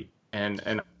ready,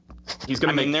 and he's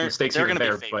going to make mistakes here and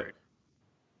there, but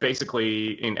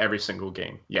basically in every single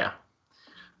game. Yeah.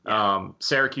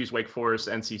 Syracuse, Wake Forest,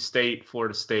 NC State,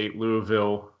 Florida State,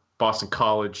 Louisville, Boston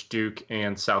College, Duke,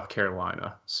 and South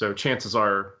Carolina. So chances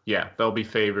are, they'll be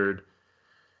favored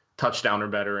touchdown or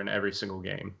better in every single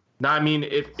game. Now,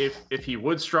 if he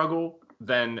would struggle,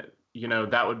 then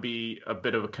that would be a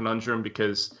bit of a conundrum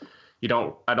because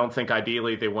I don't think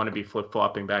ideally they want to be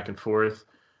flip-flopping back and forth.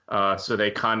 So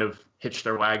they kind of hitch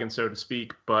their wagon, so to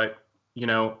speak. But,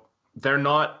 they're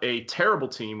not a terrible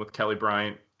team with Kelly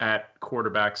Bryant at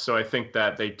quarterback. So I think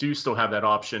that they do still have that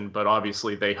option, but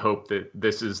obviously they hope that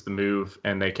this is the move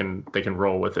and they can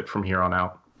roll with it from here on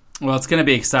out. Well, it's going to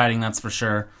be exciting, that's for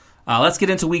sure. Let's get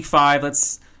into Week 5.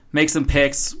 Let's make some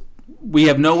picks. We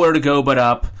have nowhere to go but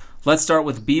up. Let's start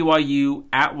with BYU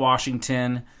at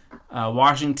Washington.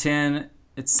 Washington,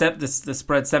 it's set the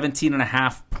spread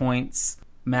 17.5 points.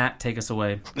 Matt, take us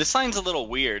away. This line's a little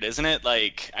weird, isn't it?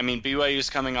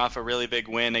 BYU's coming off a really big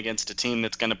win against a team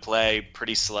that's going to play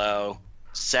pretty slow.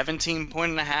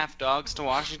 17.5 dogs to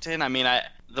Washington.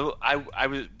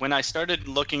 When I started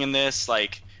looking in this,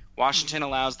 Washington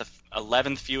allows the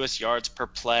 11th fewest yards per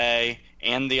play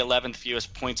and the 11th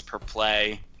fewest points per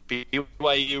play.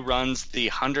 BYU runs the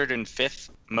 105th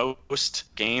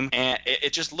most game, and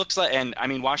it just looks like,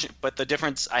 Washington, but the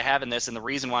difference I have in this, and the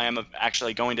reason why I'm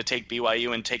actually going to take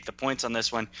BYU and take the points on this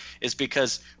one, is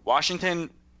because Washington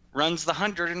runs the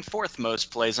 104th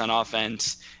most plays on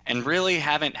offense and really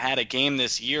haven't had a game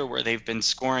this year where they've been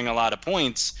scoring a lot of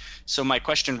points. So my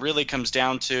question really comes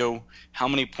down to how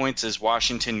many points is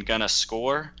Washington going to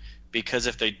score? Because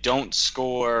if they don't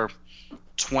score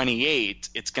 28,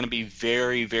 it's going to be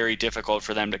very, very difficult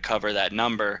for them to cover that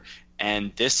number.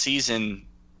 And this season,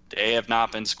 they have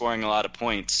not been scoring a lot of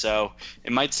points. So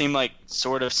it might seem like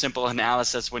sort of simple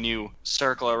analysis when you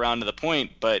circle around to the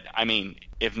point, but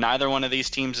if neither one of these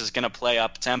teams is going to play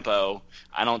up tempo,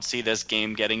 I don't see this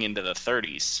game getting into the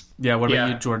 30s. Yeah, what about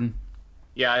you, Jordan?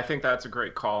 Yeah, I think that's a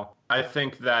great call. I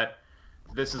think that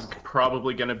this is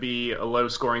probably going to be a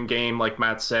low-scoring game, like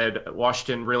Matt said.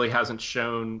 Washington really hasn't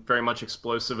shown very much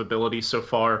explosive ability so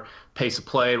far, pace of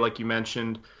play, like you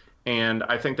mentioned. And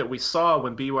I think that we saw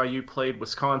when BYU played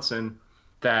Wisconsin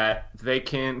that they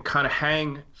can kind of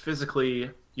hang physically,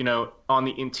 on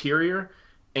the interior.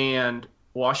 And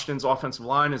Washington's offensive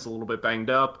line is a little bit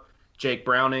banged up. Jake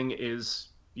Browning is,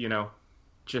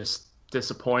 just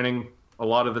disappointing a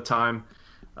lot of the time.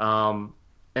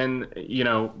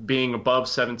 Being above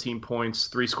 17 points,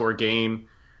 3-score game,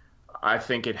 I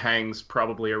think it hangs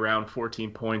probably around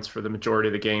 14 points for the majority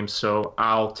of the game, so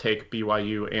I'll take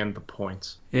BYU and the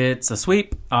points. It's a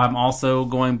sweep. I'm also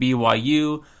going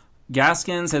BYU.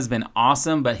 Gaskins has been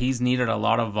awesome, but he's needed a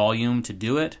lot of volume to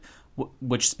do it,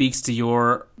 which speaks to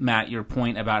your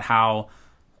point about how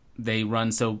they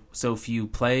run so few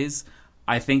plays.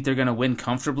 I think they're going to win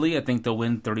comfortably. I think they'll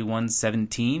win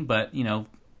 31-17, but,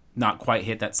 not quite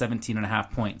hit that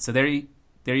 17.5 points. So there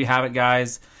you have it,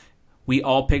 guys. We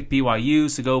all picked BYU,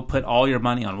 so go put all your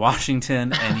money on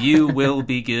Washington, and you will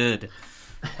be good.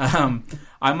 I'm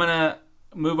going to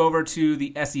move over to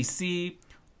the SEC.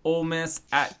 Ole Miss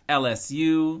at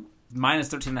LSU, minus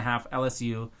 13.5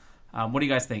 LSU. What do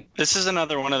you guys think? This is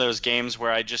another one of those games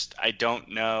where I don't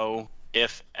know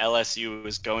if LSU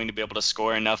is going to be able to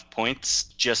score enough points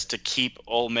just to keep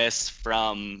Ole Miss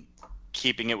from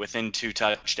keeping it within 2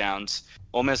 touchdowns.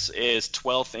 Ole Miss is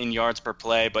 12th in yards per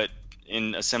play, but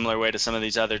in a similar way to some of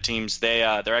these other teams,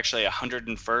 they're actually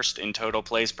 101st in total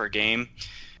plays per game,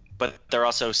 but they're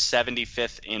also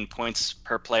 75th in points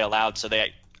per play allowed. So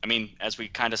as we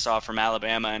kind of saw from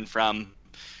Alabama and from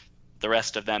the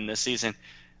rest of them this season,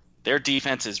 their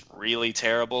defense is really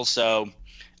terrible. So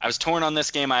I was torn on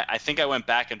this game. I think I went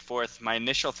back and forth. My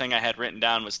initial thing I had written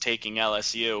down was taking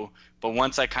LSU, but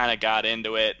once I kind of got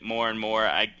into it more and more,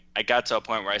 I got to a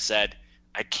point where I said,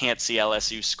 I can't see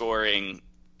LSU scoring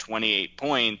 28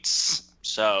 points,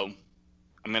 so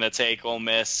I'm going to take Ole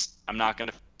Miss. I'm not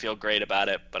going to feel great about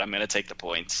it, but I'm going to take the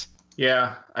points.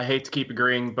 Yeah, I hate to keep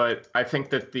agreeing, but I think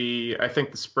the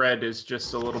spread is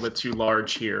just a little bit too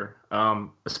large here,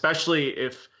 especially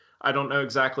if I don't know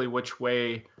exactly which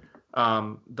way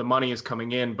the money is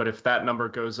coming in, but if that number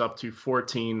goes up to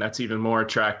 14, that's even more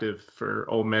attractive for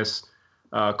Ole Miss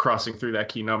crossing through that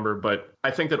key number. But I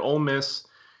think that Ole Miss,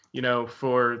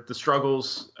 for the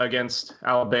struggles against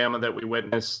Alabama that we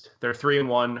witnessed, they're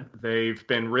 3-1. They've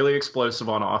been really explosive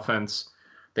on offense.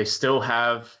 They still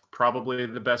have probably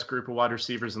the best group of wide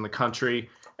receivers in the country.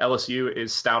 LSU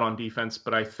is stout on defense,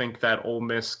 but I think that Ole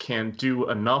Miss can do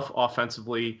enough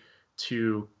offensively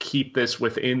to keep this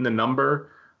within the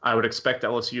number. I would expect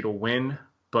LSU to win,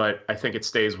 but I think it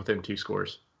stays within 2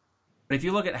 scores. But if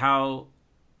you look at how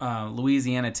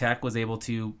Louisiana Tech was able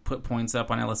to put points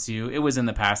up on LSU, it was in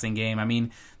the passing game. I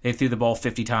mean, they threw the ball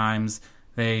 50 times.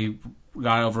 They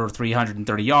got over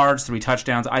 330 yards, 3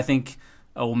 touchdowns. I think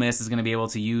Ole Miss is going to be able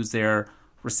to use their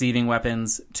receiving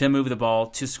weapons to move the ball,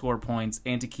 to score points,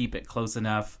 and to keep it close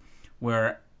enough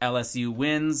where LSU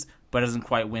wins but doesn't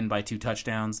quite win by 2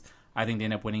 touchdowns. I think they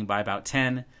end up winning by about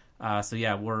 10. So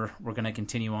yeah, we're going to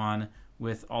continue on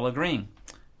with all agreeing.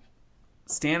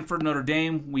 Stanford, Notre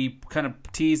Dame. We kind of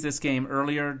teased this game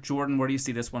earlier. Jordan, where do you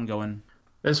see this one going?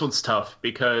 This one's tough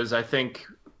because I think,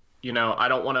 I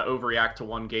don't want to overreact to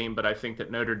one game, but I think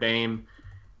that Notre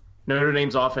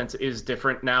Dame's offense is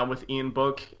different now with Ian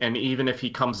Book. And even if he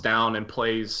comes down and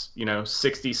plays,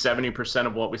 60, 70%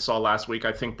 of what we saw last week,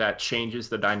 I think that changes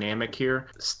the dynamic here.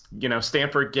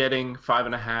 Stanford getting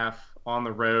 5.5 on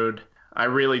the road. I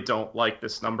really don't like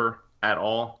this number at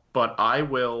all, but I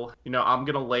will, I'm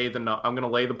going to lay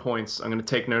the points. I'm going to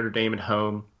take Notre Dame at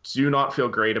home. Do not feel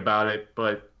great about it,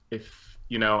 but if,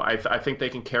 I think they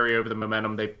can carry over the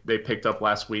momentum they picked up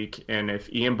last week. And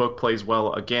if Ian Book plays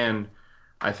well again,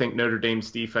 I think Notre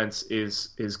Dame's defense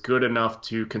is good enough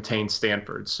to contain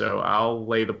Stanford. So I'll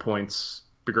lay the points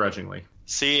begrudgingly.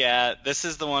 See, this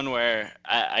is the one where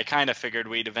I kind of figured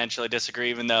we'd eventually disagree,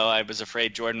 even though I was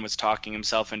afraid Jordan was talking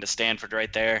himself into Stanford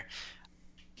right there.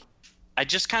 I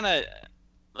just kind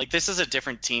of this is a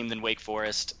different team than Wake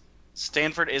Forest.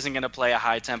 Stanford isn't going to play a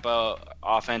high-tempo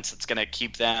offense that's going to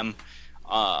keep them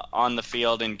on the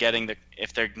field and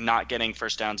if they're not getting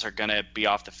first downs, are going to be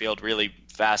off the field really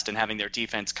fast and having their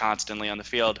defense constantly on the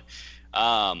field.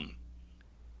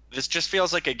 This just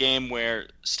feels like a game where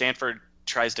Stanford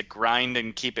tries to grind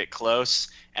and keep it close,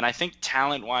 and I think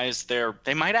talent-wise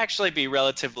they might actually be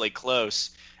relatively close.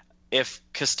 If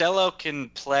Costello can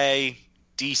play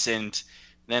decent,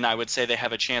 then I would say they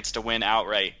have a chance to win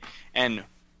outright. And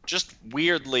just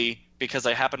weirdly, because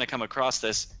I happen to come across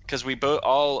this, because we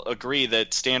all agree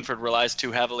that Stanford relies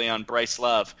too heavily on Bryce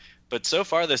Love, but so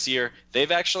far this year,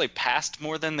 they've actually passed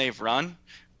more than they've run,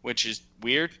 which is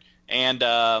weird. And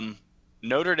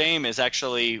Notre Dame has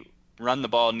actually run the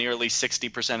ball nearly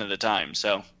 60% of the time.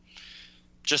 So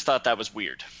just thought that was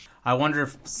weird. I wonder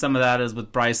if some of that is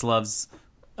with Bryce Love's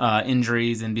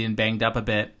injuries and being banged up a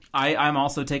bit. I'm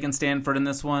also taking Stanford in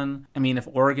this one. I mean, if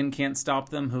Oregon can't stop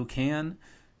them, who can?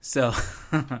 So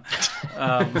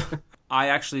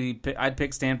I'd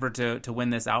pick Stanford to win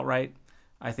this outright.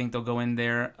 I think they'll go in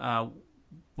there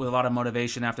with a lot of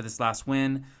motivation after this last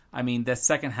win. I mean, the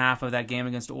second half of that game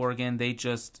against Oregon, they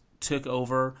just took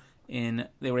over and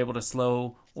they were able to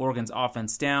slow Oregon's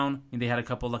offense down. I mean, they had a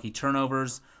couple lucky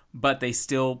turnovers, but they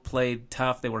still played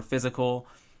tough. They were physical.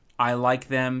 I like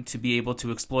them to be able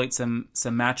to exploit some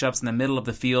matchups in the middle of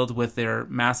the field with their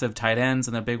massive tight ends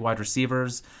and their big wide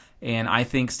receivers. And I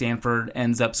think Stanford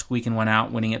ends up squeaking one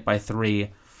out, winning it by 3.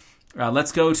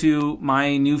 Let's go to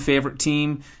my new favorite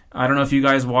team. I don't know if you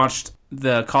guys watched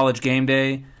the College Game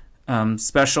Day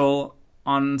special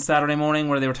on Saturday morning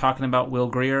where they were talking about Will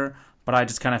Grier, but I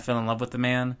just kind of fell in love with the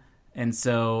man. And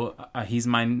so he's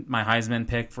my Heisman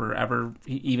pick forever,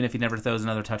 even if he never throws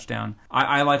another touchdown.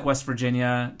 I like West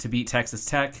Virginia to beat Texas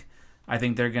Tech. I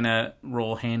think they're going to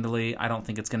roll handily. I don't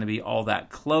think it's going to be all that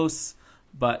close.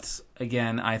 But,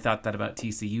 again, I thought that about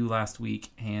TCU last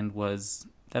week and was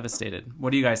devastated.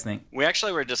 What do you guys think? We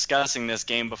actually were discussing this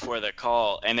game before the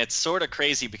call, and it's sort of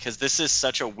crazy because this is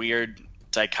such a weird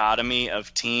dichotomy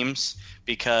of teams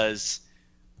because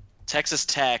Texas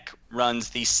Tech runs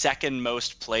the second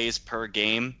most plays per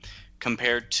game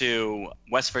compared to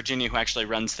West Virginia, who actually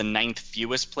runs the 9th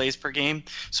fewest plays per game.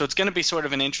 So it's going to be sort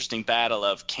of an interesting battle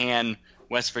of can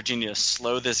West Virginia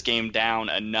slow this game down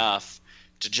enough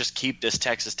to just keep this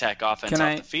Texas Tech offense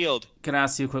off the field. Can I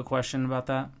ask you a quick question about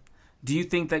that? Do you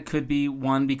think that could be,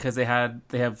 one, because they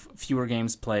have fewer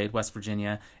games played, West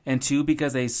Virginia, and 2,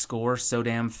 because they score so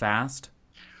damn fast?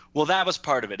 Well, that was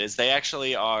part of it, is they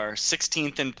actually are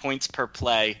 16th in points per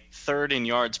play, 3rd in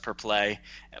yards per play,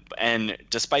 and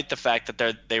despite the fact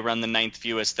that they run the 9th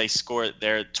fewest, they're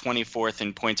 24th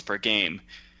in points per game.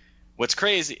 What's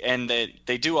crazy, and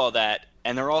they do all that,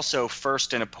 and they're also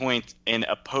first in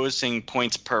opposing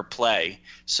points per play.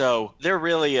 So they're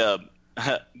really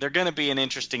they're going to be an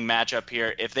interesting matchup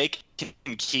here. If they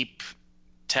can keep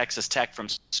Texas Tech from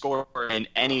scoring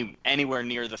anywhere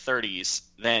near the 30s,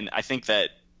 then I think that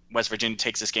West Virginia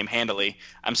takes this game handily.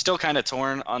 I'm still kind of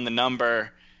torn on the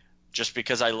number just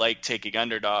because I like taking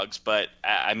underdogs, but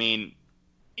I mean,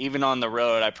 even on the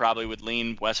road, I probably would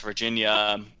lean West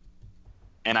Virginia.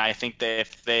 And I think that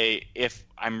if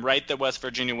I'm right that West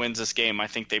Virginia wins this game, I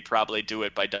think they probably do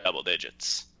it by double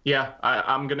digits. Yeah,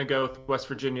 I'm going to go with West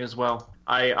Virginia as well.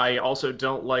 I also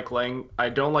don't like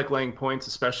laying points,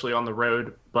 especially on the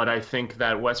road, but I think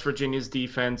that West Virginia's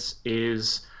defense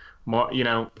is more,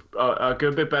 a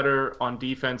good bit better on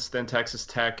defense than Texas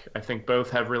Tech. I think both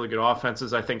have really good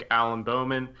offenses. I think Alan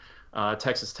Bowman,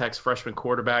 Texas Tech's freshman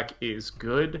quarterback, is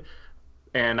good.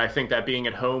 And I think that being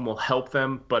at home will help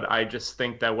them. But I just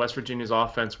think that West Virginia's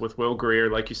offense with Will Grier,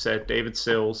 like you said, David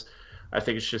Sills, I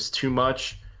think it's just too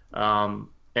much.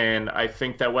 And I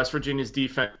think that West Virginia's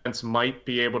defense might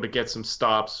be able to get some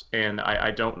stops, and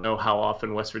I don't know how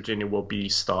often West Virginia will be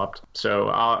stopped. So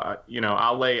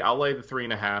I'll lay the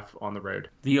 3.5 on the road.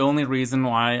 The only reason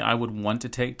why I would want to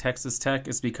take Texas Tech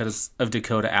is because of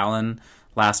Dakota Allen,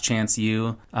 Last Chance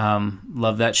U.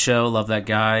 Love that show, love that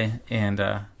guy, and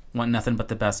want nothing but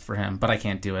the best for him. But I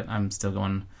can't do it. I'm still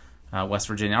going West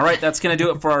Virginia. All right, that's going to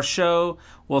do it for our show.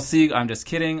 We'll see. I'm just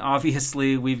kidding.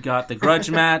 Obviously, we've got the grudge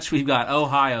match. We've got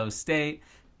Ohio State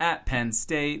at Penn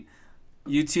State.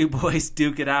 You two boys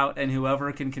duke it out, and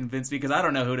whoever can convince me, because I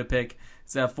don't know who to pick.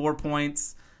 It's 4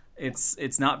 points.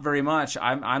 It's not very much.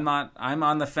 I'm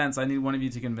on the fence. I need one of you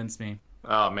to convince me.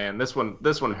 Oh man, this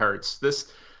one hurts. This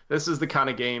is the kind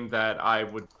of game that I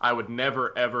would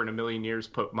never ever in a million years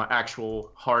put my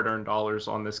actual hard-earned dollars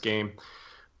on this game,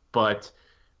 but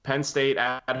Penn State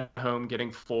at home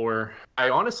getting 4.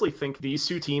 I honestly think these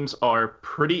two teams are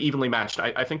pretty evenly matched.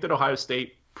 I think that Ohio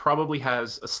State probably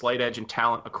has a slight edge in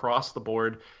talent across the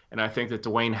board, and I think that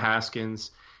Dwayne Haskins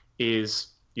is,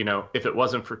 if it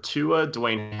wasn't for Tua,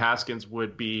 Dwayne Haskins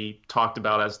would be talked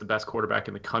about as the best quarterback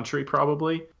in the country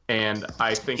probably. And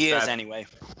I think he is anyway.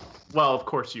 Well, of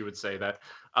course you would say that.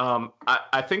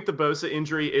 I think the Bosa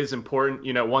injury is important.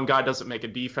 One guy doesn't make a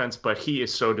defense, but he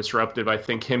is so disruptive. I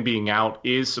think him being out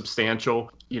is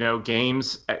substantial.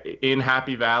 Games in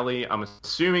Happy Valley, I'm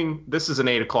assuming this is an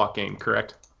 8 o'clock game,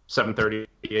 correct? 7:30,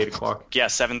 8 o'clock. Yeah,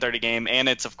 7:30 game, and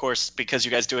it's of course because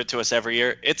you guys do it to us every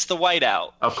year. It's the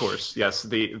whiteout. Of course, yes,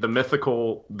 the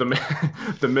mythical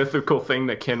the mythical thing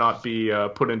that cannot be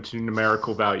put into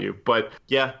numerical value. But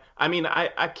yeah, I mean,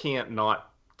 I can't not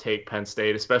take Penn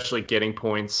State, especially getting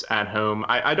points at home.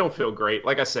 I don't feel great.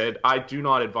 Like I said, I do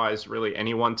not advise really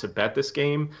anyone to bet this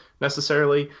game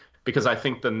necessarily because I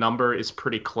think the number is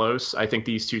pretty close. I think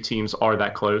these two teams are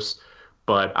that close,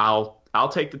 but I'll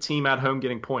take the team at home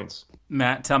getting points.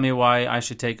 Matt, tell me why I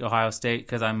should take Ohio State,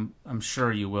 because I'm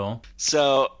sure you will.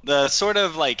 So the sort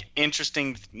of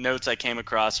interesting notes I came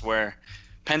across were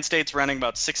Penn State's running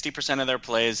about 60% of their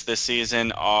plays this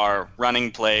season are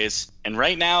running plays. And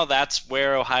right now, that's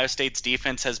where Ohio State's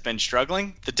defense has been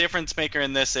struggling. The difference maker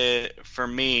in this, for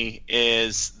me,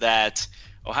 is that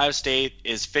Ohio State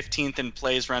is 15th in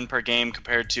plays run per game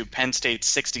compared to Penn State's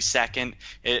 62nd.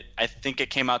 I think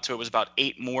it came out to it was about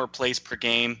 8 more plays per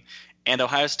game. And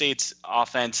Ohio State's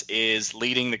offense is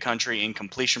leading the country in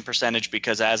completion percentage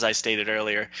because, as I stated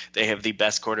earlier, they have the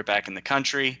best quarterback in the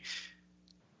country.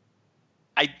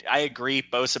 I agree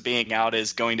Bosa being out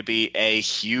is going to be a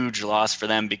huge loss for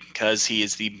them because he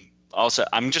is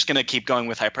I'm just going to keep going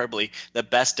with hyperbole, the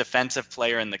best defensive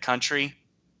player in the country.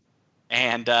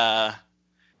 And the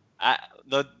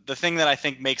thing that I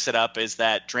think makes it up is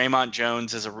that Draymond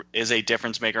Jones is a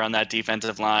difference maker on that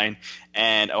defensive line,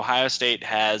 and Ohio State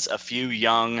has a few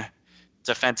young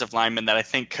defensive linemen that I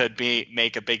think could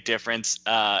make a big difference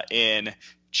in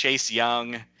Chase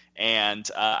Young. And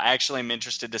I actually am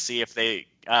interested to see if they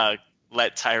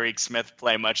let Tyreek Smith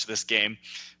play much this game.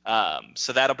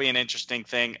 So that'll be an interesting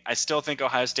thing. I still think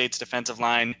Ohio State's defensive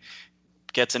line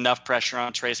gets enough pressure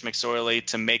on Trace McSorley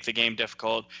to make the game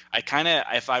difficult.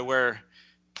 If I were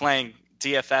playing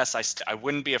DFS, I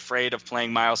wouldn't be afraid of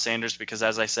playing Miles Sanders because,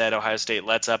 as I said, Ohio State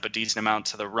lets up a decent amount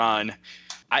to the run.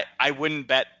 I wouldn't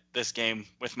bet this game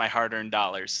with my hard-earned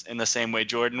dollars in the same way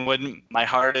Jordan wouldn't. My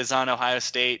heart is on Ohio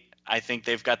State. I think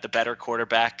they've got the better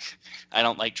quarterback. I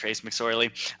don't like Trace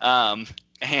McSorley.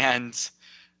 And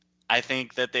I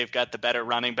think that they've got the better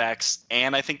running backs.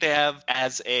 And I think they have,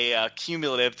 as a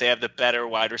cumulative, they have the better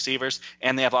wide receivers.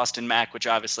 And they have Austin Mack, which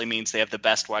obviously means they have the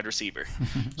best wide receiver.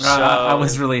 I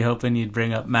was really hoping you'd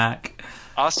bring up Mack.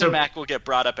 Austin Mack will get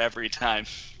brought up every time.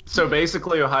 So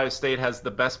basically, Ohio State has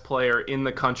the best player in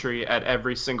the country at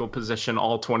every single position,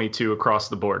 all 22 across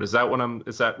the board. Is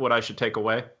that what I should take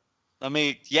away?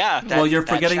 Well, you're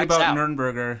forgetting about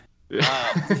Nürnberger.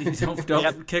 Don't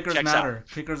Yep, kickers matter. Out.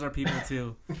 Kickers are people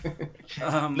too.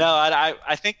 No,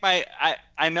 I think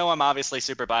I know I'm obviously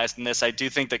super biased in this. I do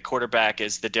think that quarterback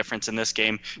is the difference in this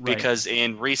game because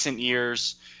in recent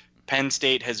years, Penn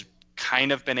State has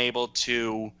kind of been able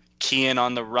to key in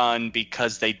on the run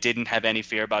because they didn't have any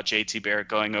fear about JT Barrett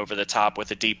going over the top with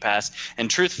a deep pass. And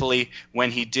truthfully, when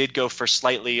he did go for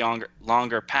slightly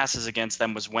longer passes against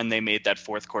them was when they made that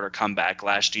fourth quarter comeback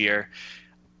last year.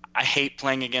 I hate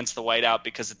playing against the whiteout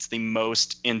because it's the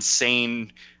most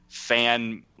insane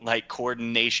fan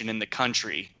coordination in the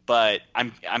country. But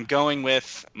I'm going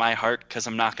with my heart because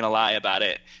I'm not going to lie about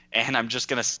it. And I'm just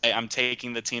going to say I'm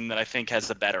taking the team that I think has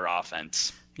the better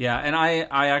offense. Yeah, and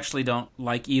I actually don't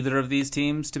like either of these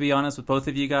teams, to be honest, with both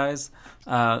of you guys.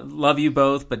 Love you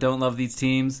both, but don't love these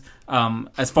teams.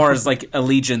 As far as like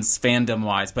allegiance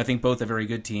fandom-wise, but I think both are very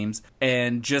good teams.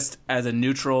 And just as a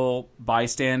neutral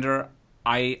bystander,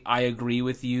 I agree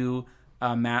with you,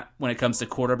 Matt, when it comes to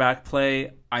quarterback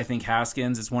play. I think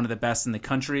Haskins is one of the best in the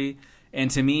country. And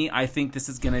to me, I think this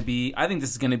is going to be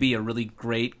a really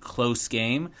great, close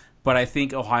game. But I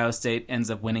think Ohio State ends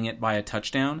up winning it by a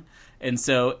touchdown. And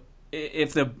so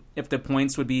if the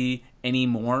points would be any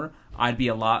more, I'd be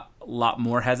a lot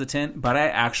more hesitant. But I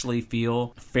actually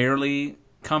feel fairly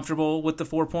comfortable with the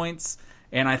 4 points.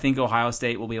 And I think Ohio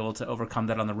State will be able to overcome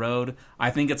that on the road. I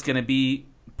think it's going to be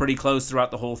pretty close throughout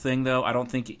the whole thing, though. I don't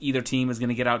think either team is going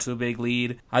to get out to a big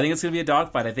lead. I think it's going to be a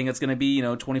dogfight. I think it's going to be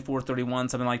 24-31,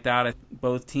 something like that.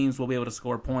 Both teams will be able to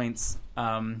score points.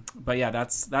 But yeah,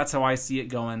 that's how I see it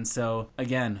going. So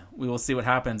again, we will see what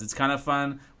happens. It's kind of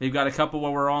fun. We've got a couple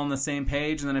where we're all on the same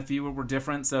page, and then a few where we're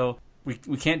different. So we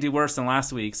can't do worse than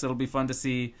last week. So it'll be fun to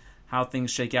see how things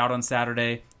shake out on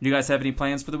Saturday. Do you guys have any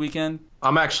plans for the weekend?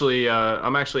 I'm actually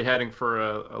heading for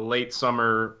a late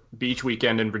summer beach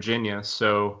weekend in Virginia.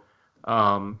 So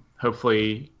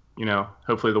hopefully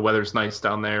the weather's nice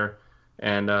down there,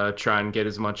 and try and get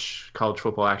as much college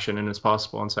football action in as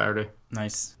possible on Saturday.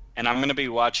 Nice. And I'm going to be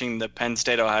watching the Penn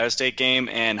State-Ohio State game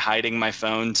and hiding my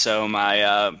phone so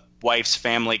my wife's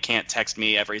family can't text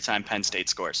me every time Penn State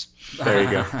scores. There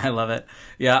you go. I love it.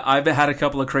 Yeah, I've had a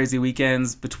couple of crazy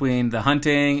weekends between the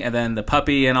hunting and then the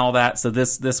puppy and all that. So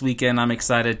this weekend I'm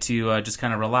excited to just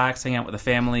kind of relax, hang out with the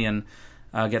family, and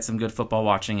get some good football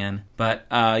watching in. But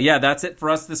yeah, that's it for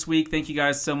us this week. Thank you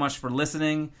guys so much for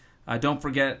listening. Don't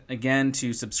forget, again,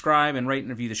 to subscribe and rate and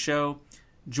review the show.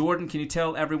 Jordan, can you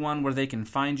tell everyone where they can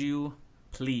find you,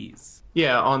 please?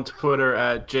 Yeah, on Twitter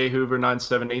at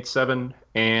jhoover9787,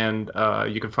 and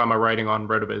you can find my writing on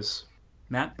RotoViz.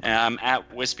 Matt? I'm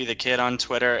at Wispy the Kid on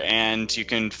Twitter, and you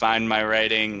can find my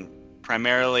writing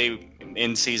primarily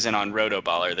in season on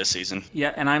Rotoballer this season.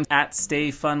 Yeah, and I'm at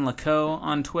StayFunLaco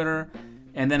on Twitter.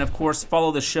 And then, of course,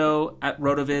 follow the show at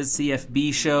RotoViz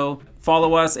CFB Show.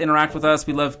 Follow us, interact with us.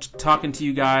 We love talking to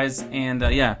you guys. And,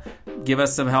 yeah, give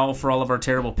us some help for all of our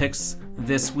terrible picks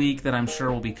this week that I'm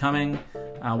sure will be coming.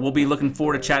 We'll be looking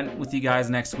forward to chatting with you guys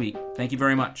next week. Thank you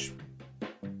very much.